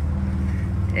dumps and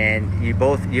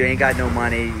you ain't got no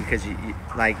money because you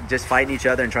like just fighting each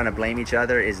other and trying to blame each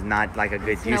other is not like a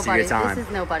good use of your time. This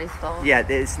is nobody's fault. Yeah,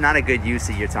 it's not a good use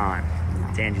of your time.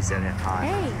 Tangi said it.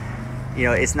 Hey. You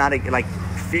know, it's not like,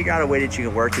 figure out a way that you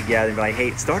can work together and be like,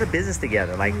 hey, start a business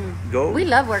together. Like, go. We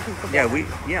love working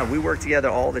together. We work together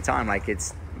all the time. Like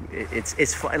it's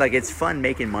fun. Like it's fun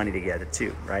making money together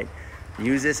too, right?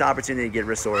 Use this opportunity to get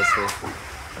resourceful,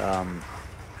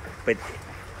 but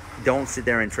don't sit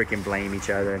there and freaking blame each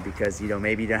other because, you know,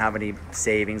 maybe you don't have any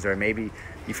savings, or maybe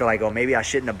you feel like, oh, maybe I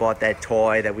shouldn't have bought that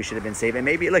toy that we should have been saving.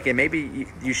 Maybe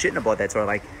you shouldn't have bought that toy.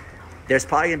 Like, there's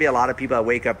probably gonna be a lot of people that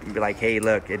wake up and be like, hey,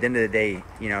 look, at the end of the day,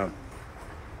 you know,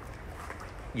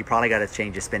 you probably got to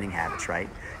change your spending habits, right?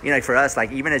 You know, like for us,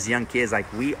 like even as young kids,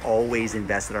 like we always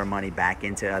invested our money back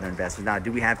into other investments. Now,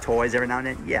 do we have toys every now and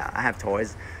then? Yeah, I have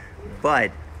toys,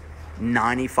 but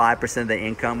 95% of the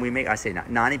income we make,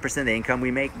 90% of the income we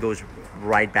make goes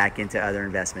right back into other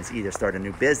investments. Either start a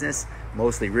new business,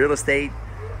 mostly real estate,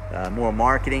 more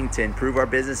marketing to improve our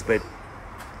business. But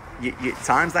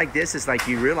times like this, it's like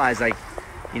you realize, like,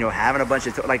 you know, having a bunch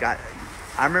of like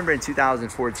I remember in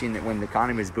 2014 that when the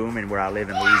economy was booming where I live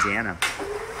in Louisiana,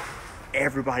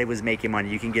 everybody was making money.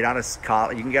 You can get out of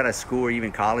college, you can get out of school or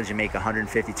even college and make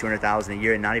 $150,000-$200,000 a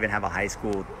year and not even have a high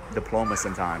school diploma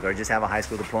sometimes, or just have a high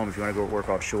school diploma if you want to go work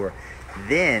offshore.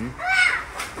 Then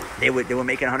they were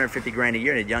making $150,000 a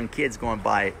year, and young kids going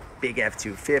by big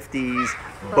F-250s,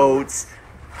 boats,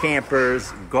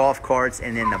 campers, golf carts,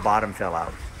 and then the bottom fell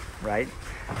out, right?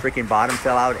 Freaking bottom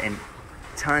fell out, and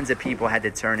tons of people had to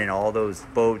turn in all those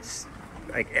boats,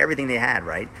 like everything they had,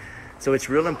 right? So it's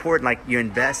real important, like you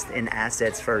invest in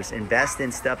assets first. Invest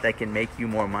in stuff that can make you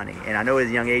more money. And I know at a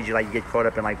young age, you get caught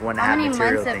up in like one and a half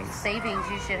material things. How many months of savings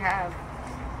you should have?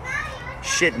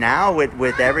 Shit, now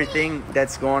with everything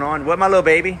that's going on. What, my little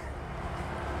baby?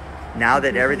 Now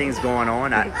that everything's going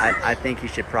on, I think you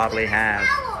should probably have,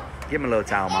 give him a little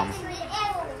towel, mama.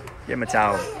 Give him a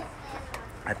towel.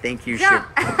 I think you should.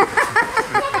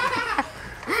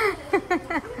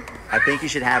 I think you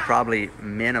should have probably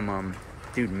minimum,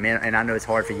 dude, and I know it's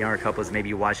hard for younger couples. Maybe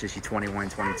you watch this, you're 21,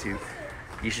 22.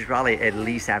 You should probably at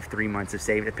least have 3 months of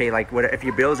savings to pay. Like, what if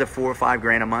your bills are $4 or $5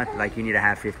 grand a month? Like, you need to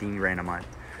have 15 grand a month,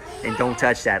 and don't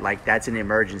touch that. Like, that's an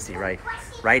emergency, right?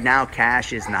 Right now,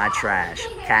 cash is not trash.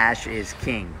 Cash is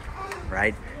king,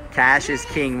 right? Cash is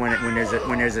king. When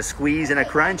there's a squeeze and a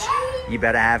crunch, you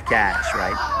better have cash,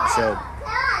 right? So,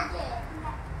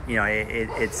 you know,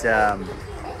 it's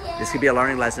this could be a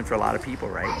learning lesson for a lot of people,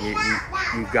 right?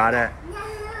 You gotta,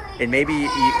 and maybe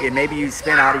you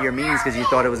spent out of your means because you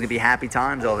thought it was gonna be happy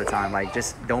times all the time. Like,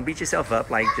 just don't beat yourself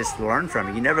up. Like, just learn from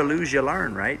it. You never lose, you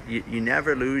learn, right? You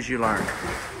never lose, you learn.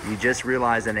 You just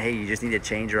realize that, hey, you just need to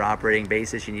change your operating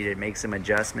basis. You need to make some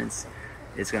adjustments.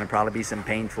 It's gonna probably be some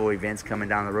painful events coming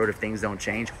down the road if things don't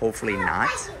change. Hopefully not.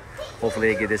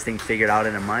 Hopefully they get this thing figured out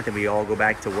in a month and we all go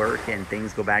back to work and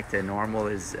things go back to normal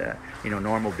as,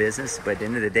 normal business. But at the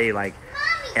end of the day, like,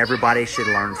 everybody should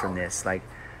learn from this. Like,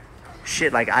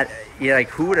 shit, like,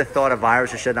 who would have thought a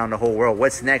virus would shut down the whole world?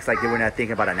 What's next? Like, we're not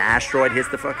thinking about an asteroid hits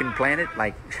the fucking planet?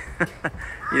 Like,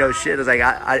 shit. It's like,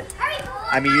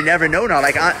 I mean, you never know now.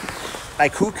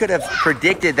 Like, who could have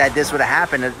predicted that this would have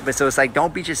happened? But so it's like,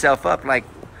 don't beat yourself up. Like,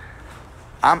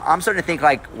 I'm starting to think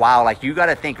like, wow, like you got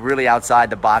to think really outside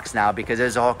the box now because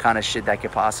there's all kind of shit that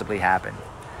could possibly happen.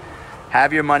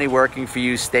 Have your money working for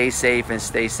you. Stay safe and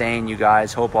stay sane, you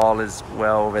guys. Hope all is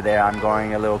well over there. I'm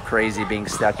going a little crazy being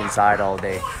stuck inside all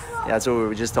day. Yeah, that's what we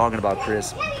were just talking about,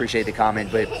 Chris. Appreciate the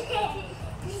comment, but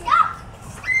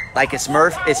like it's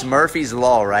Murphy's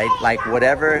law, right? Like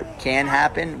whatever can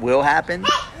happen will happen,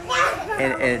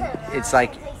 and it's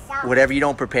like whatever you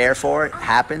don't prepare for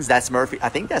happens. That's Murphy. I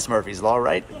think that's Murphy's law,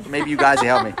 right? Maybe you guys can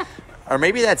help me, or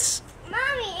maybe that's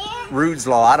Rood's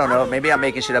law. I don't know. Maybe I'm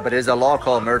making shit up, but there's a law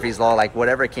called Murphy's law. Like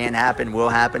whatever can happen will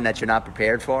happen that you're not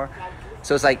prepared for.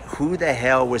 So it's like, who the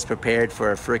hell was prepared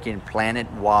for a freaking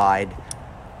planet-wide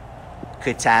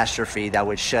catastrophe that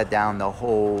would shut down the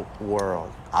whole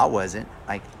world? I wasn't.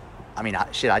 Like, I mean,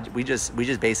 we just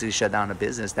basically shut down a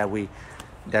business that we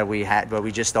had, but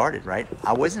we just started, right?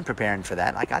 I wasn't preparing for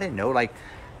that. Like, I didn't know. Like,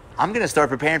 I'm gonna start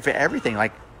preparing for everything.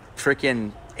 Like,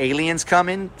 freaking aliens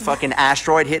coming, fucking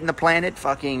asteroid hitting the planet,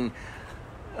 fucking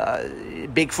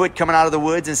Bigfoot coming out of the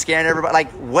woods and scaring everybody.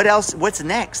 Like, what else? What's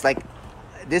next? Like,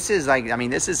 this is like, I mean,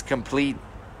 this is complete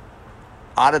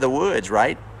out of the woods,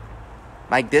 right?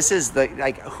 Like, this is the,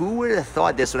 like, who would have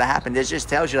thought this would have happened? This just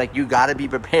tells you, like, you got to be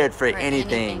prepared for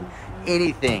anything,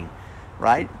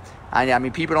 right? I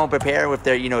mean, people don't prepare if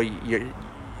they're, you know,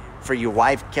 for your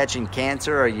wife catching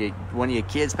cancer or one of your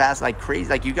kids pass like crazy.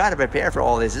 Like, you got to prepare for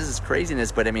all this. This is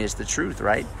craziness, but I mean, it's the truth,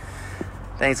 right?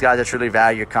 Thanks, guys. I truly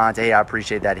value your content. Hey, I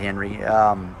appreciate that, Henry.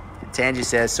 Tangi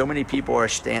says, so many people are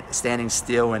standing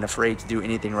still and afraid to do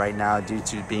anything right now due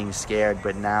to being scared,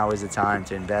 but now is the time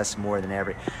to invest more than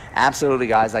ever. Absolutely,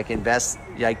 guys. Like, invest.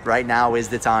 Like, right now is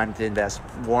the time to invest.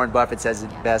 Warren Buffett says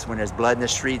it's best when there's blood in the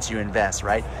streets, you invest,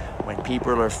 right? When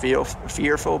people are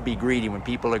fearful, be greedy. When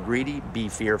people are greedy, be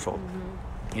fearful.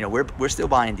 Mm-hmm. You know, we're still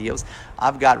buying deals.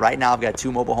 Right now I've got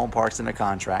 2 mobile home parks under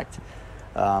contract.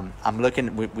 I'm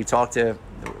looking. We talked to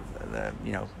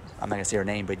you know, I'm not gonna say her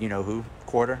name, but you know who?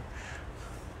 Quarter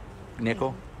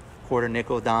nickel,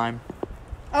 dime.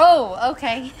 Oh,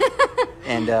 okay.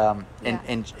 and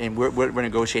we're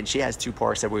negotiating. She has 2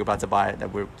 parks that we're about to buy,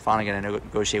 that we're finally going to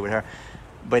negotiate with her.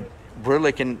 But we're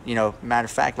looking, you know, matter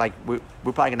of fact, like we're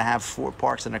probably going to have 4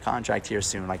 parks under contract here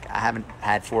soon. Like, I haven't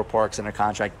had 4 parks under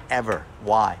contract ever.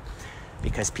 Why?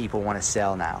 Because people want to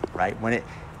sell now, right?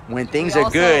 When things are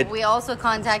good. We also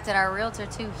contacted our realtor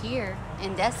too here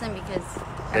in Destin, because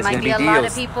there there's might going to be be a lot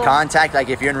deals. of people. Contact, like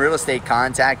if you're in real estate,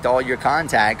 contact all your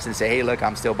contacts and say, hey, look,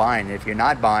 I'm still buying. If you're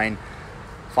not buying,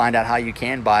 find out how you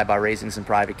can buy by raising some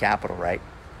private capital, right?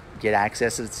 Get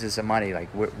access to some money.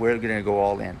 Like, we're going to go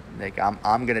all in. Like,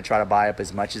 I'm going to try to buy up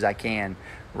as much as I can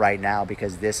right now,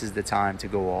 because this is the time to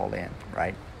go all in,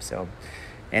 right? So,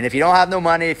 and if you don't have no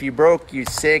money, if you're broke, you're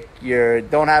sick, you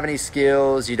don't have any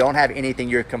skills, you don't have anything,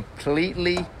 you're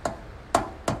completely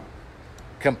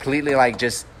like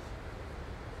just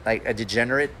like a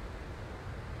degenerate,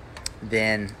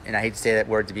 then, and I hate to say that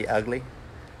word to be ugly,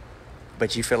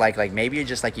 but you feel like maybe you're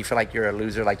just like, you feel like you're a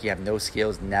loser, like you have no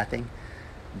skills, nothing,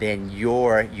 then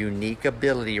your unique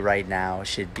ability right now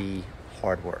should be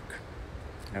hard work.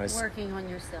 You know, working on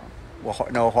yourself. Well,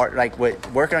 no,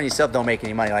 working on yourself don't make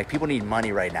any money. Like, people need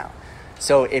money right now.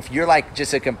 So if you're like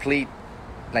just a complete,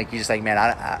 like, you're just like, man,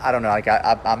 I don't know, like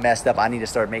I messed up, I need to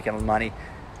start making money.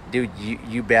 Dude,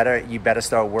 you better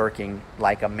start working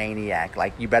like a maniac.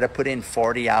 Like, you better put in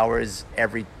 40 hours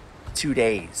every 2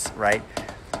 days, right?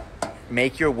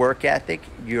 Make your work ethic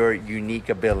your unique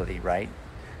ability, right?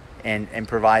 And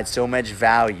provide so much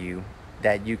value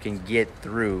that you can get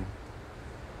through,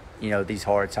 you know, these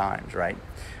hard times, right?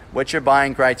 What's your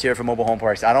buying criteria for mobile home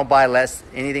parks? I don't buy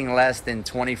anything less than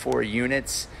 24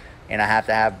 units, and I have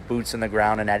to have boots on the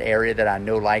ground in that area that I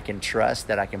know, like, and trust,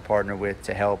 that I can partner with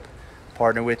to help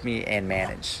partner with me and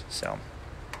manage. So,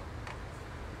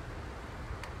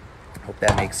 hope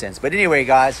that makes sense. But anyway,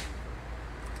 guys,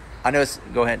 I know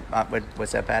go ahead.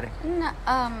 What's that, Patty? No,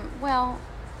 well,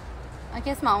 I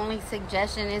guess my only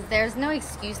suggestion is there's no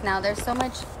excuse now. There's so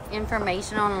much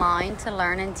information online to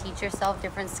learn and teach yourself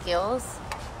different skills,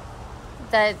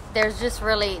 that there's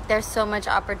so much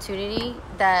opportunity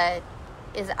that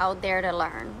is out there to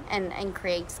learn and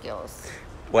create skills.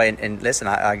 Well, and listen,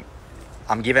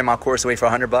 I'm giving my course away for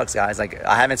 $100, guys. Like,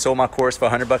 I haven't sold my course for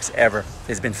 $100 ever.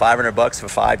 It's been $500 for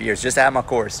 5 years just to have my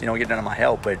course. You don't get none of my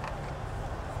help, but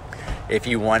if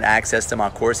you want access to my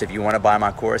course, if you want to buy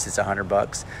my course, it's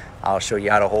 $100. I'll show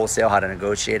you how to wholesale, how to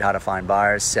negotiate, how to find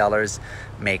buyers, sellers,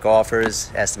 make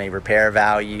offers, estimate repair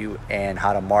value, and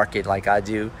how to market like I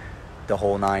do, the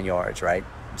whole 9 yards, right?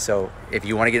 So if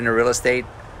you want to get into real estate,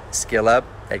 skill up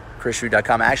at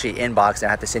chrisrood.com. Actually, inbox, I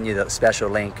have to send you the special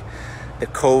link, the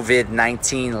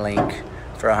COVID-19 link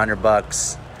for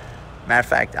 $100. Matter of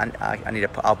fact,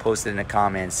 I'll post it in the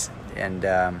comments, and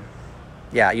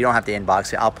yeah, you don't have to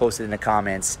inbox it. I'll post it in the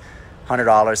comments.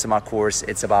 $100 to my course.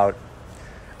 It's about,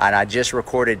 and I just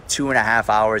recorded 2.5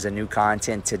 hours of new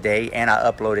content today, and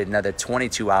I uploaded another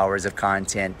 22 hours of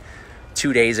content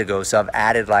 2 days ago. So I've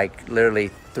added like literally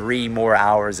 3 more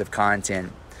hours of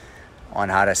content on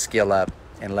how to skill up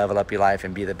and level up your life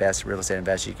and be the best real estate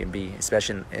investor you can be,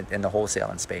 especially in the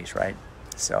wholesaling space, right?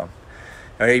 So,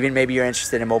 or even maybe you're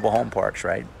interested in mobile home parks,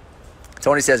 right?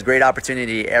 Tony says, great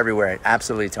opportunity everywhere.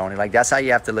 Absolutely, Tony. Like, that's how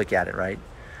you have to look at it, right?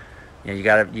 You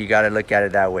know, you gotta look at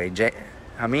it that way.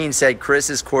 Amin said,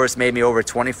 Chris's course made me over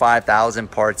 $25,000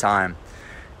 part-time.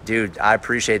 Dude, I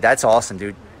appreciate it. That's awesome,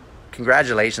 dude.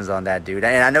 Congratulations on that, dude.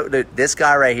 And I know that this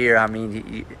guy right here, I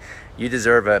mean, you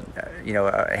deserve a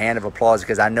hand of applause,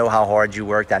 because I know how hard you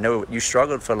worked. I know you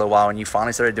struggled for a little while, and you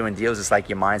finally started doing deals. It's like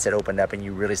your mindset opened up and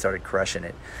you really started crushing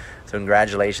it. So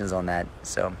congratulations on that.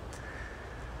 So,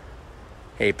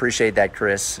 hey, appreciate that,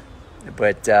 Chris.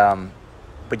 But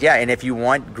yeah, and if you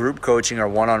want group coaching or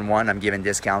one-on-one, I'm giving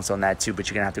discounts on that too. But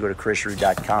you're gonna have to go to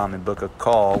chrisrood.com and book a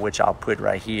call, which I'll put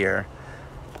right here.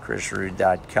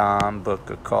 chrisrood.com, book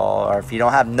a call. Or if you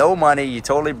don't have no money, you're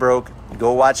totally broke,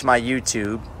 go watch my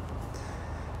YouTube.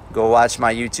 Go watch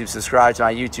my YouTube, subscribe to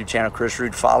my YouTube channel, Chris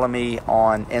Rood. Follow me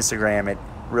on Instagram at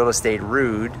Real Estate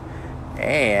Rood.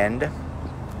 And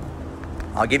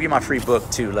I'll give you my free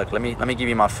book too. Look, let me give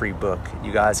you my free book.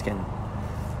 You guys can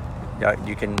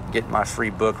get my free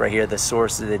book right here, The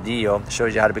Source of the Deal. It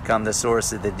shows you how to become the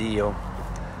source of the deal.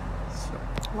 So.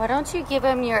 Why don't you give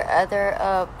them your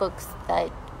other books that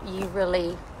you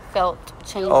really felt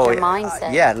changed your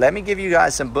mindset? Yeah, let me give you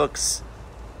guys some books.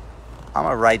 I'm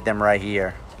gonna write them right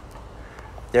here.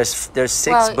 There's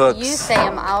 6 books. You say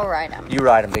them, I'll write them. You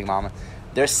write them, Big Mama.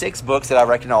 There's 6 books that I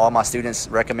recommend all my students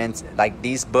recommend. Like,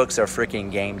 these books are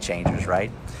freaking game changers,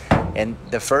 right? And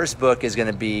the first book is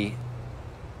gonna be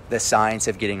The Science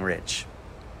of Getting Rich,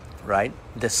 right?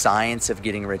 The Science of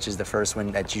Getting Rich is the first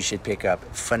one that you should pick up.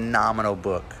 Phenomenal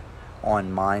book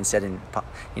on mindset and,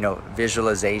 you know,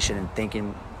 visualization and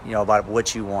thinking, you know, about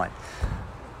what you want.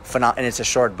 And it's a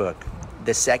short book.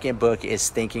 The second book is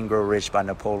Think and Grow Rich by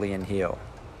Napoleon Hill,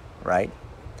 right?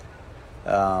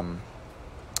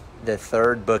 The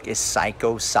third book is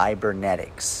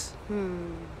Psycho-Cybernetics.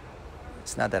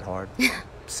 It's not that hard.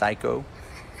 Psycho.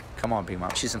 Come on, Big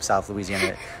Mom. She's from South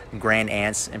Louisiana. Grand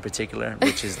Anse in particular,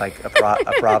 which is like a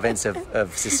province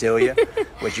of Sicilia,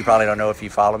 which you probably don't know if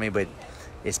you follow me, but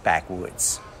it's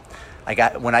backwoods.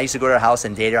 When I used to go to her house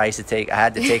and date her, I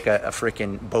had to take a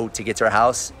freaking boat to get to her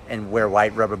house and wear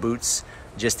white rubber boots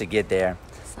just to get there.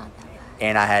 It's not that bad.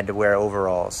 And I had to wear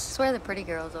overalls. That's where the pretty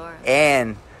girls are.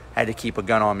 And I had to keep a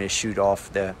gun on me to shoot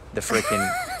off the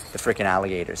freaking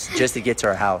alligators just to get to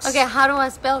her house. Okay, how do I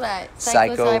spell that?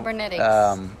 Psycho-Cybernetics.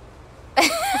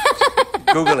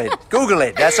 Google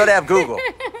it. That's what I have Google.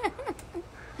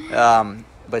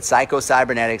 But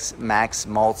Psycho-Cybernetics, Max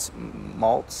Maltz.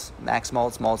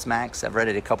 I've read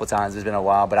it a couple times. It's been a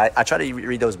while, but I try to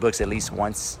read those books at least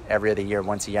once every other year,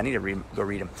 once a year. I need to go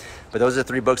read them. But those are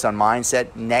 3 books on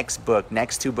mindset.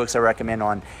 Next 2 books I recommend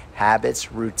on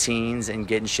habits, routines, and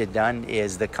getting shit done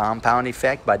is The Compound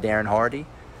Effect by Darren Hardy,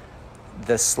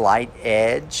 The Slight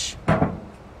Edge,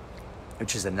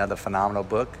 which is another phenomenal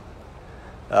book,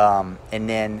 and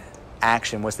then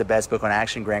Action. What's the best book on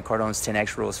action? Grant Cardone's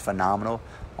 10X Rule is phenomenal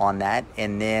on that.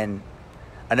 And then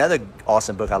another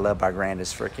awesome book I love by Grant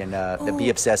is freaking the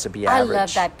Be Obsessed or Be Average. I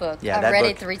love that book. Yeah, I've read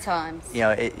it 3 times. You know,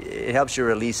 it helps you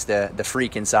release the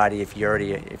freak inside you if you're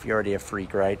already a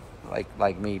freak, right?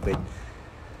 Like me. But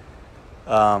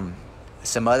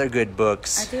some other good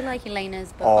books. I do like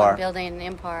Elena's book on building an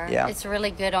empire. Yeah. It's really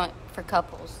good for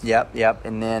couples. Yep.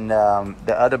 And then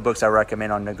the other books I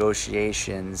recommend on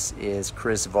negotiations is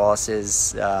Chris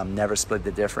Voss's Never Split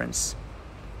the Difference.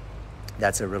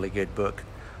 That's a really good book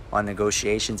on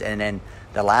negotiations. And then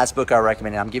the last book I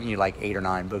recommend, and I'm giving you like 8 or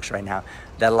 9 books right now.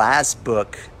 The last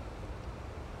book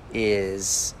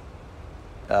is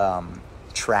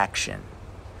Traction.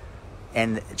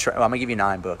 And I'm going to give you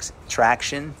 9 books.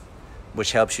 Traction,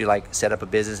 which helps you like set up a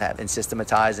business and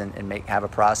systematize and have a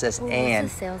process. What's the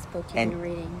sales book you've been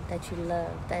reading that you love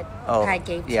that Pat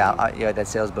gave to you? Yeah, that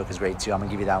sales book is great too. I'm going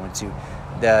to give you that one too.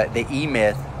 The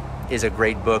E-Myth is a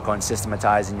great book on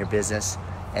systematizing your business.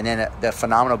 And then the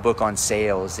phenomenal book on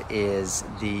sales is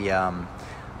the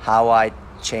How I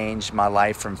Changed My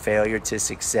Life from Failure to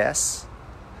Success.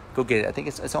 Go get it. I think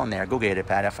it's on there. Go get it,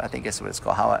 Pat. I think that's what it's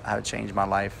called. How I Changed My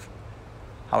Life.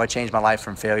 How I Changed My Life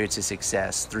from Failure to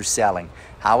Success through selling.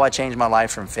 How I Changed My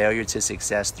Life from Failure to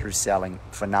Success through selling.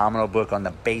 Phenomenal book on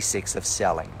the basics of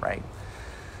selling, right?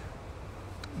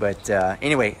 But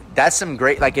anyway, that's some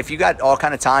great, like if you got all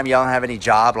kind of time, you don't have any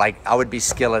job, like I would be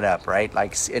skilling up, right?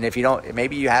 Like, and if you don't,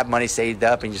 maybe you have money saved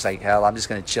up and you're just like, hell, I'm just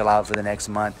going to chill out for the next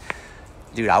month.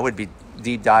 Dude, I would be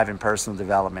deep dive in personal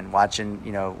development, watching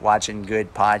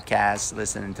good podcasts,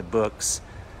 listening to books,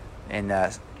 and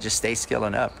just stay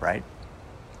skilling up, right?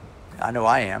 I know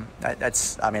I am. I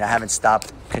haven't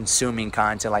stopped consuming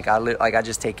content. I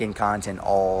just take in content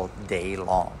all day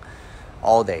long,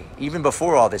 all day. Even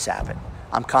before all this happened,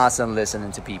 I'm constantly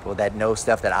listening to people that know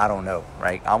stuff that I don't know,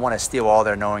 right? I want to steal all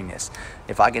their knowingness.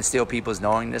 If I can steal people's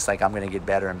knowingness, like, I'm going to get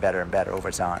better and better and better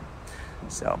over time.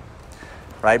 So,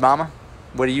 right, Mama?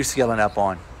 What are you skilling up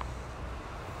on?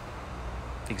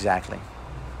 Exactly.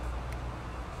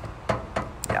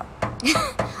 Yeah.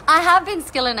 I have been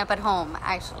skilling up at home,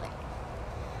 actually.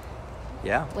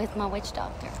 Yeah? With my witch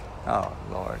doctor. Oh,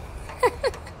 Lord.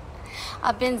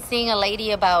 I've been seeing a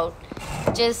lady about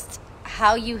just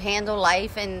how you handle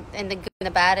life and the good and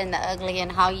the bad and the ugly,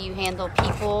 and how you handle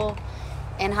people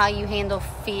and how you handle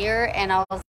fear.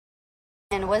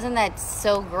 And wasn't that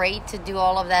so great to do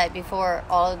all of that before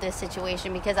all of this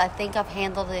situation? Because I think I've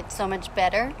handled it so much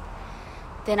better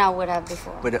than I would have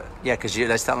before. But yeah, because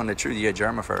that's telling the truth. You're a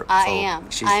germaphobe. I am.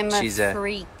 She's a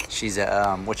freak. She's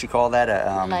a what you call that?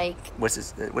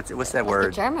 What's that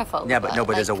word? A germaphobe. Yeah, but no,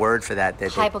 but there's a word for that.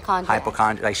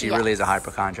 Hypochondriac. Like, she really is a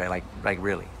hypochondriac. Like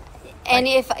really. And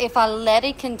if I let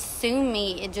it consume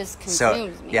me, it just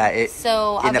consumes me. Yeah.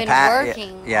 So I've been working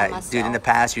on myself. Dude, in the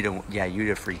past, you'd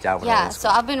have freaked out. Yeah, so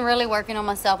I've been really working on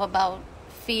myself about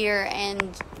fear,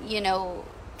 and,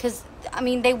 because,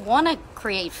 they want to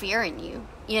create fear in you,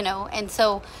 And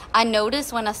so I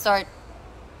notice when I start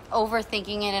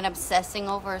overthinking it and obsessing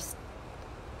over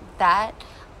that,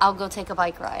 I'll go take a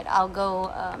bike ride. I'll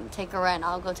go take a run.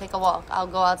 I'll go take a walk. I'll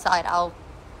go outside. I'll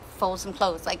fold some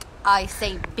clothes. Like, I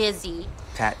stay busy.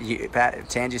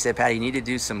 Tangi said, Pat, you need to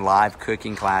do some live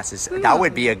cooking classes. That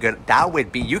would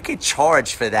be you could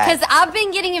charge for that. Because I've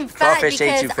been getting in fat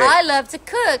because I love to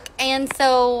cook. And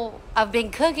so I've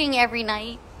been cooking every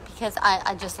night because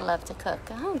I just love to cook.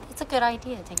 Oh, it's a good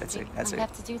idea, Tangi. I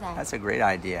have to do that. That's a great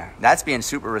idea. That's being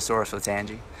super resourceful,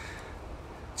 Tangi.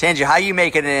 Tangi, how you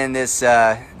making it in this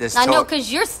I know,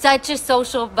 because you're such a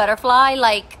social butterfly.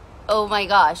 Like, oh my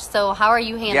gosh. So how are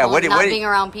you handling not being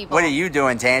around people? What are you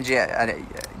doing, Tangi?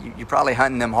 You're probably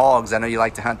hunting them hogs. I know you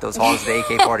like to hunt those hogs, the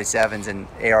AK-47s and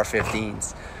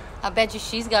AR-15s. I bet you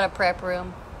she's got a prep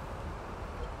room.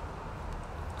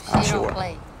 She don't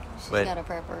play. She's got a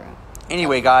prep room.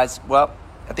 Anyway, guys, well,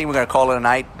 I think we're going to call it a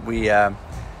night. We're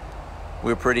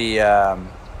pretty,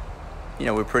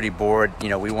 we're pretty bored.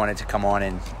 We wanted to come on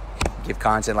and give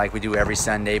content like we do every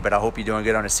Sunday, but I hope you're doing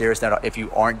good. On a serious note, if you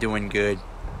aren't doing good,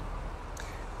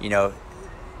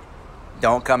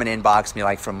 don't come and inbox me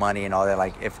like for money and all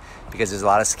that. Because there's a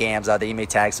lot of scams out there. You may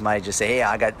tag somebody, just say, hey,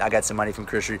 I got some money from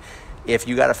Chris Rood. If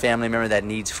you got a family member that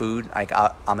needs food, I'm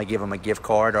gonna give them a gift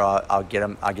card, or I'll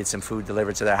get some food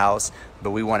delivered to their house.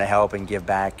 But we want to help and give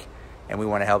back, and we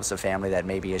want to help some family that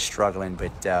maybe is struggling.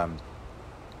 But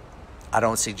I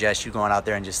don't suggest you going out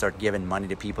there and just start giving money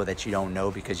to people that you don't know,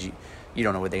 because you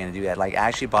don't know what they're gonna do.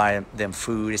 Actually buy them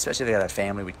food, especially if they got a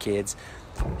family with kids.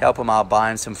 Help them out, buy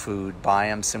them some food, buy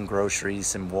them some groceries,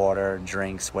 some water,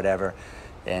 drinks, whatever.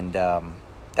 And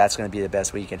that's going to be the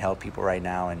best way you can help people right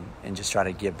now, and just try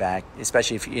to give back,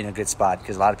 especially if you're in a good spot,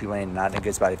 because a lot of people ain't not in a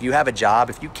good spot. If you have a job,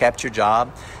 if you kept your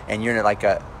job and you're in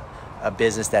a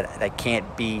business that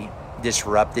can't be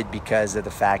disrupted because of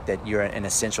the fact that you're an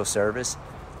essential service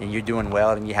and you're doing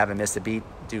well and you haven't missed a beat,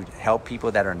 dude, help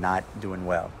people that are not doing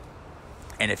well.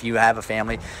 And if you have a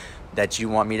family that you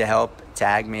want me to help,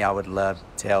 tag me. I would love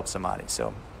to help somebody.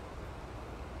 So,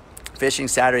 Fishing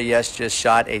Saturday, yes, just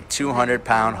shot a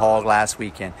 200-pound hog last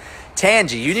weekend.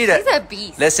 Tangi, you need She's a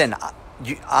beast. Listen,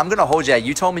 I'm gonna hold you.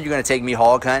 You told me you're gonna take me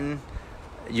hog hunting.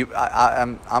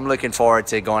 I'm looking forward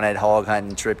to going that hog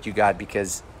hunting trip you got,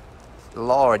 because,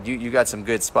 Lord, you got some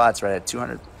good spots right at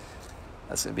 200.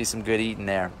 That's gonna be some good eating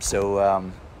there.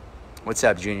 So, what's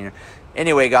up, Junior?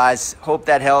 Anyway, guys, hope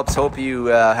that helps. Hope you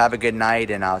have a good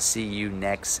night, and I'll see you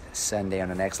next Sunday on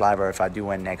the next live, or if I do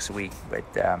one next week. But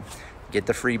get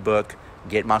the free book,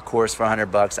 get my course for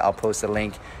 $100. I'll post a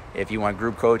link if you want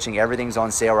group coaching. Everything's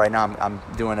on sale right now. I'm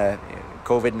doing a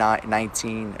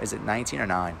COVID-19. Is it 19 or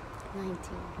 9?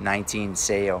 19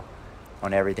 sale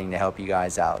on everything to help you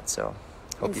guys out. So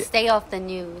hope you stay off the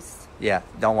news. Yeah,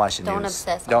 don't watch the news. Don't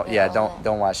obsess.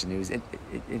 Don't watch the news. It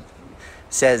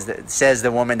says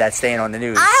the woman that's staying on the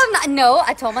news.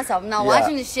 I told myself I'm not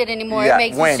watching this shit anymore. It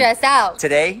makes me stress out.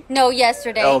 Today? No,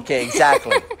 yesterday. Okay,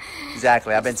 exactly.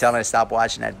 Exactly. I've been telling her to stop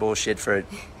watching that bullshit for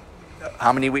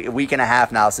how many week and a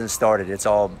half now since it started. It's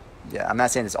all, I'm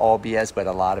not saying it's all BS, but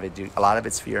a lot of it, dude. A lot of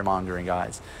it's fear mongering,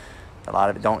 guys. A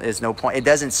lot of it don't. There's no point. It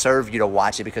doesn't serve you to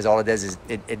watch it because all it does is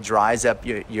it dries up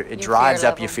your drives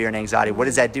up your fear and anxiety. What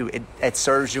does that do? It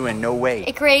serves you in no way.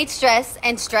 It creates stress,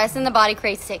 and stress in the body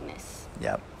creates sickness.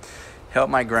 Yep. Help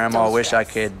my grandma. Don't Wish I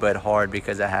stress. could, but hard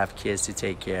because I have kids to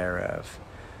take care of.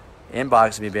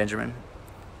 Inbox me, Benjamin.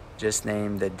 Just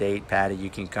name the date, Patty,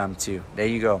 you can come to. There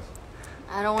you go.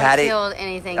 I don't want to kill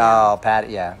anything. Oh,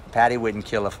 Patty, yeah. Patty wouldn't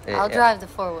kill a... I'll drive the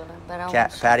four-wheeler, but I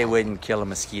won't. Patty wouldn't kill a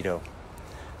mosquito.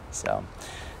 So,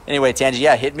 anyway, Tangi,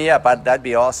 yeah, hit me up. That'd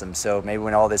be awesome. So maybe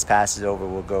when all this passes over,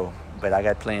 we'll go. But I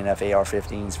got plenty enough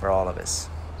AR-15s for all of us.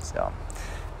 So, all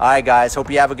right, guys. Hope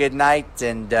you have a good night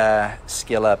and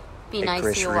skill up Be at nice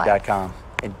to your chrisrood.com.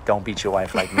 And don't beat your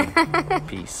wife like me.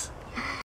 Peace.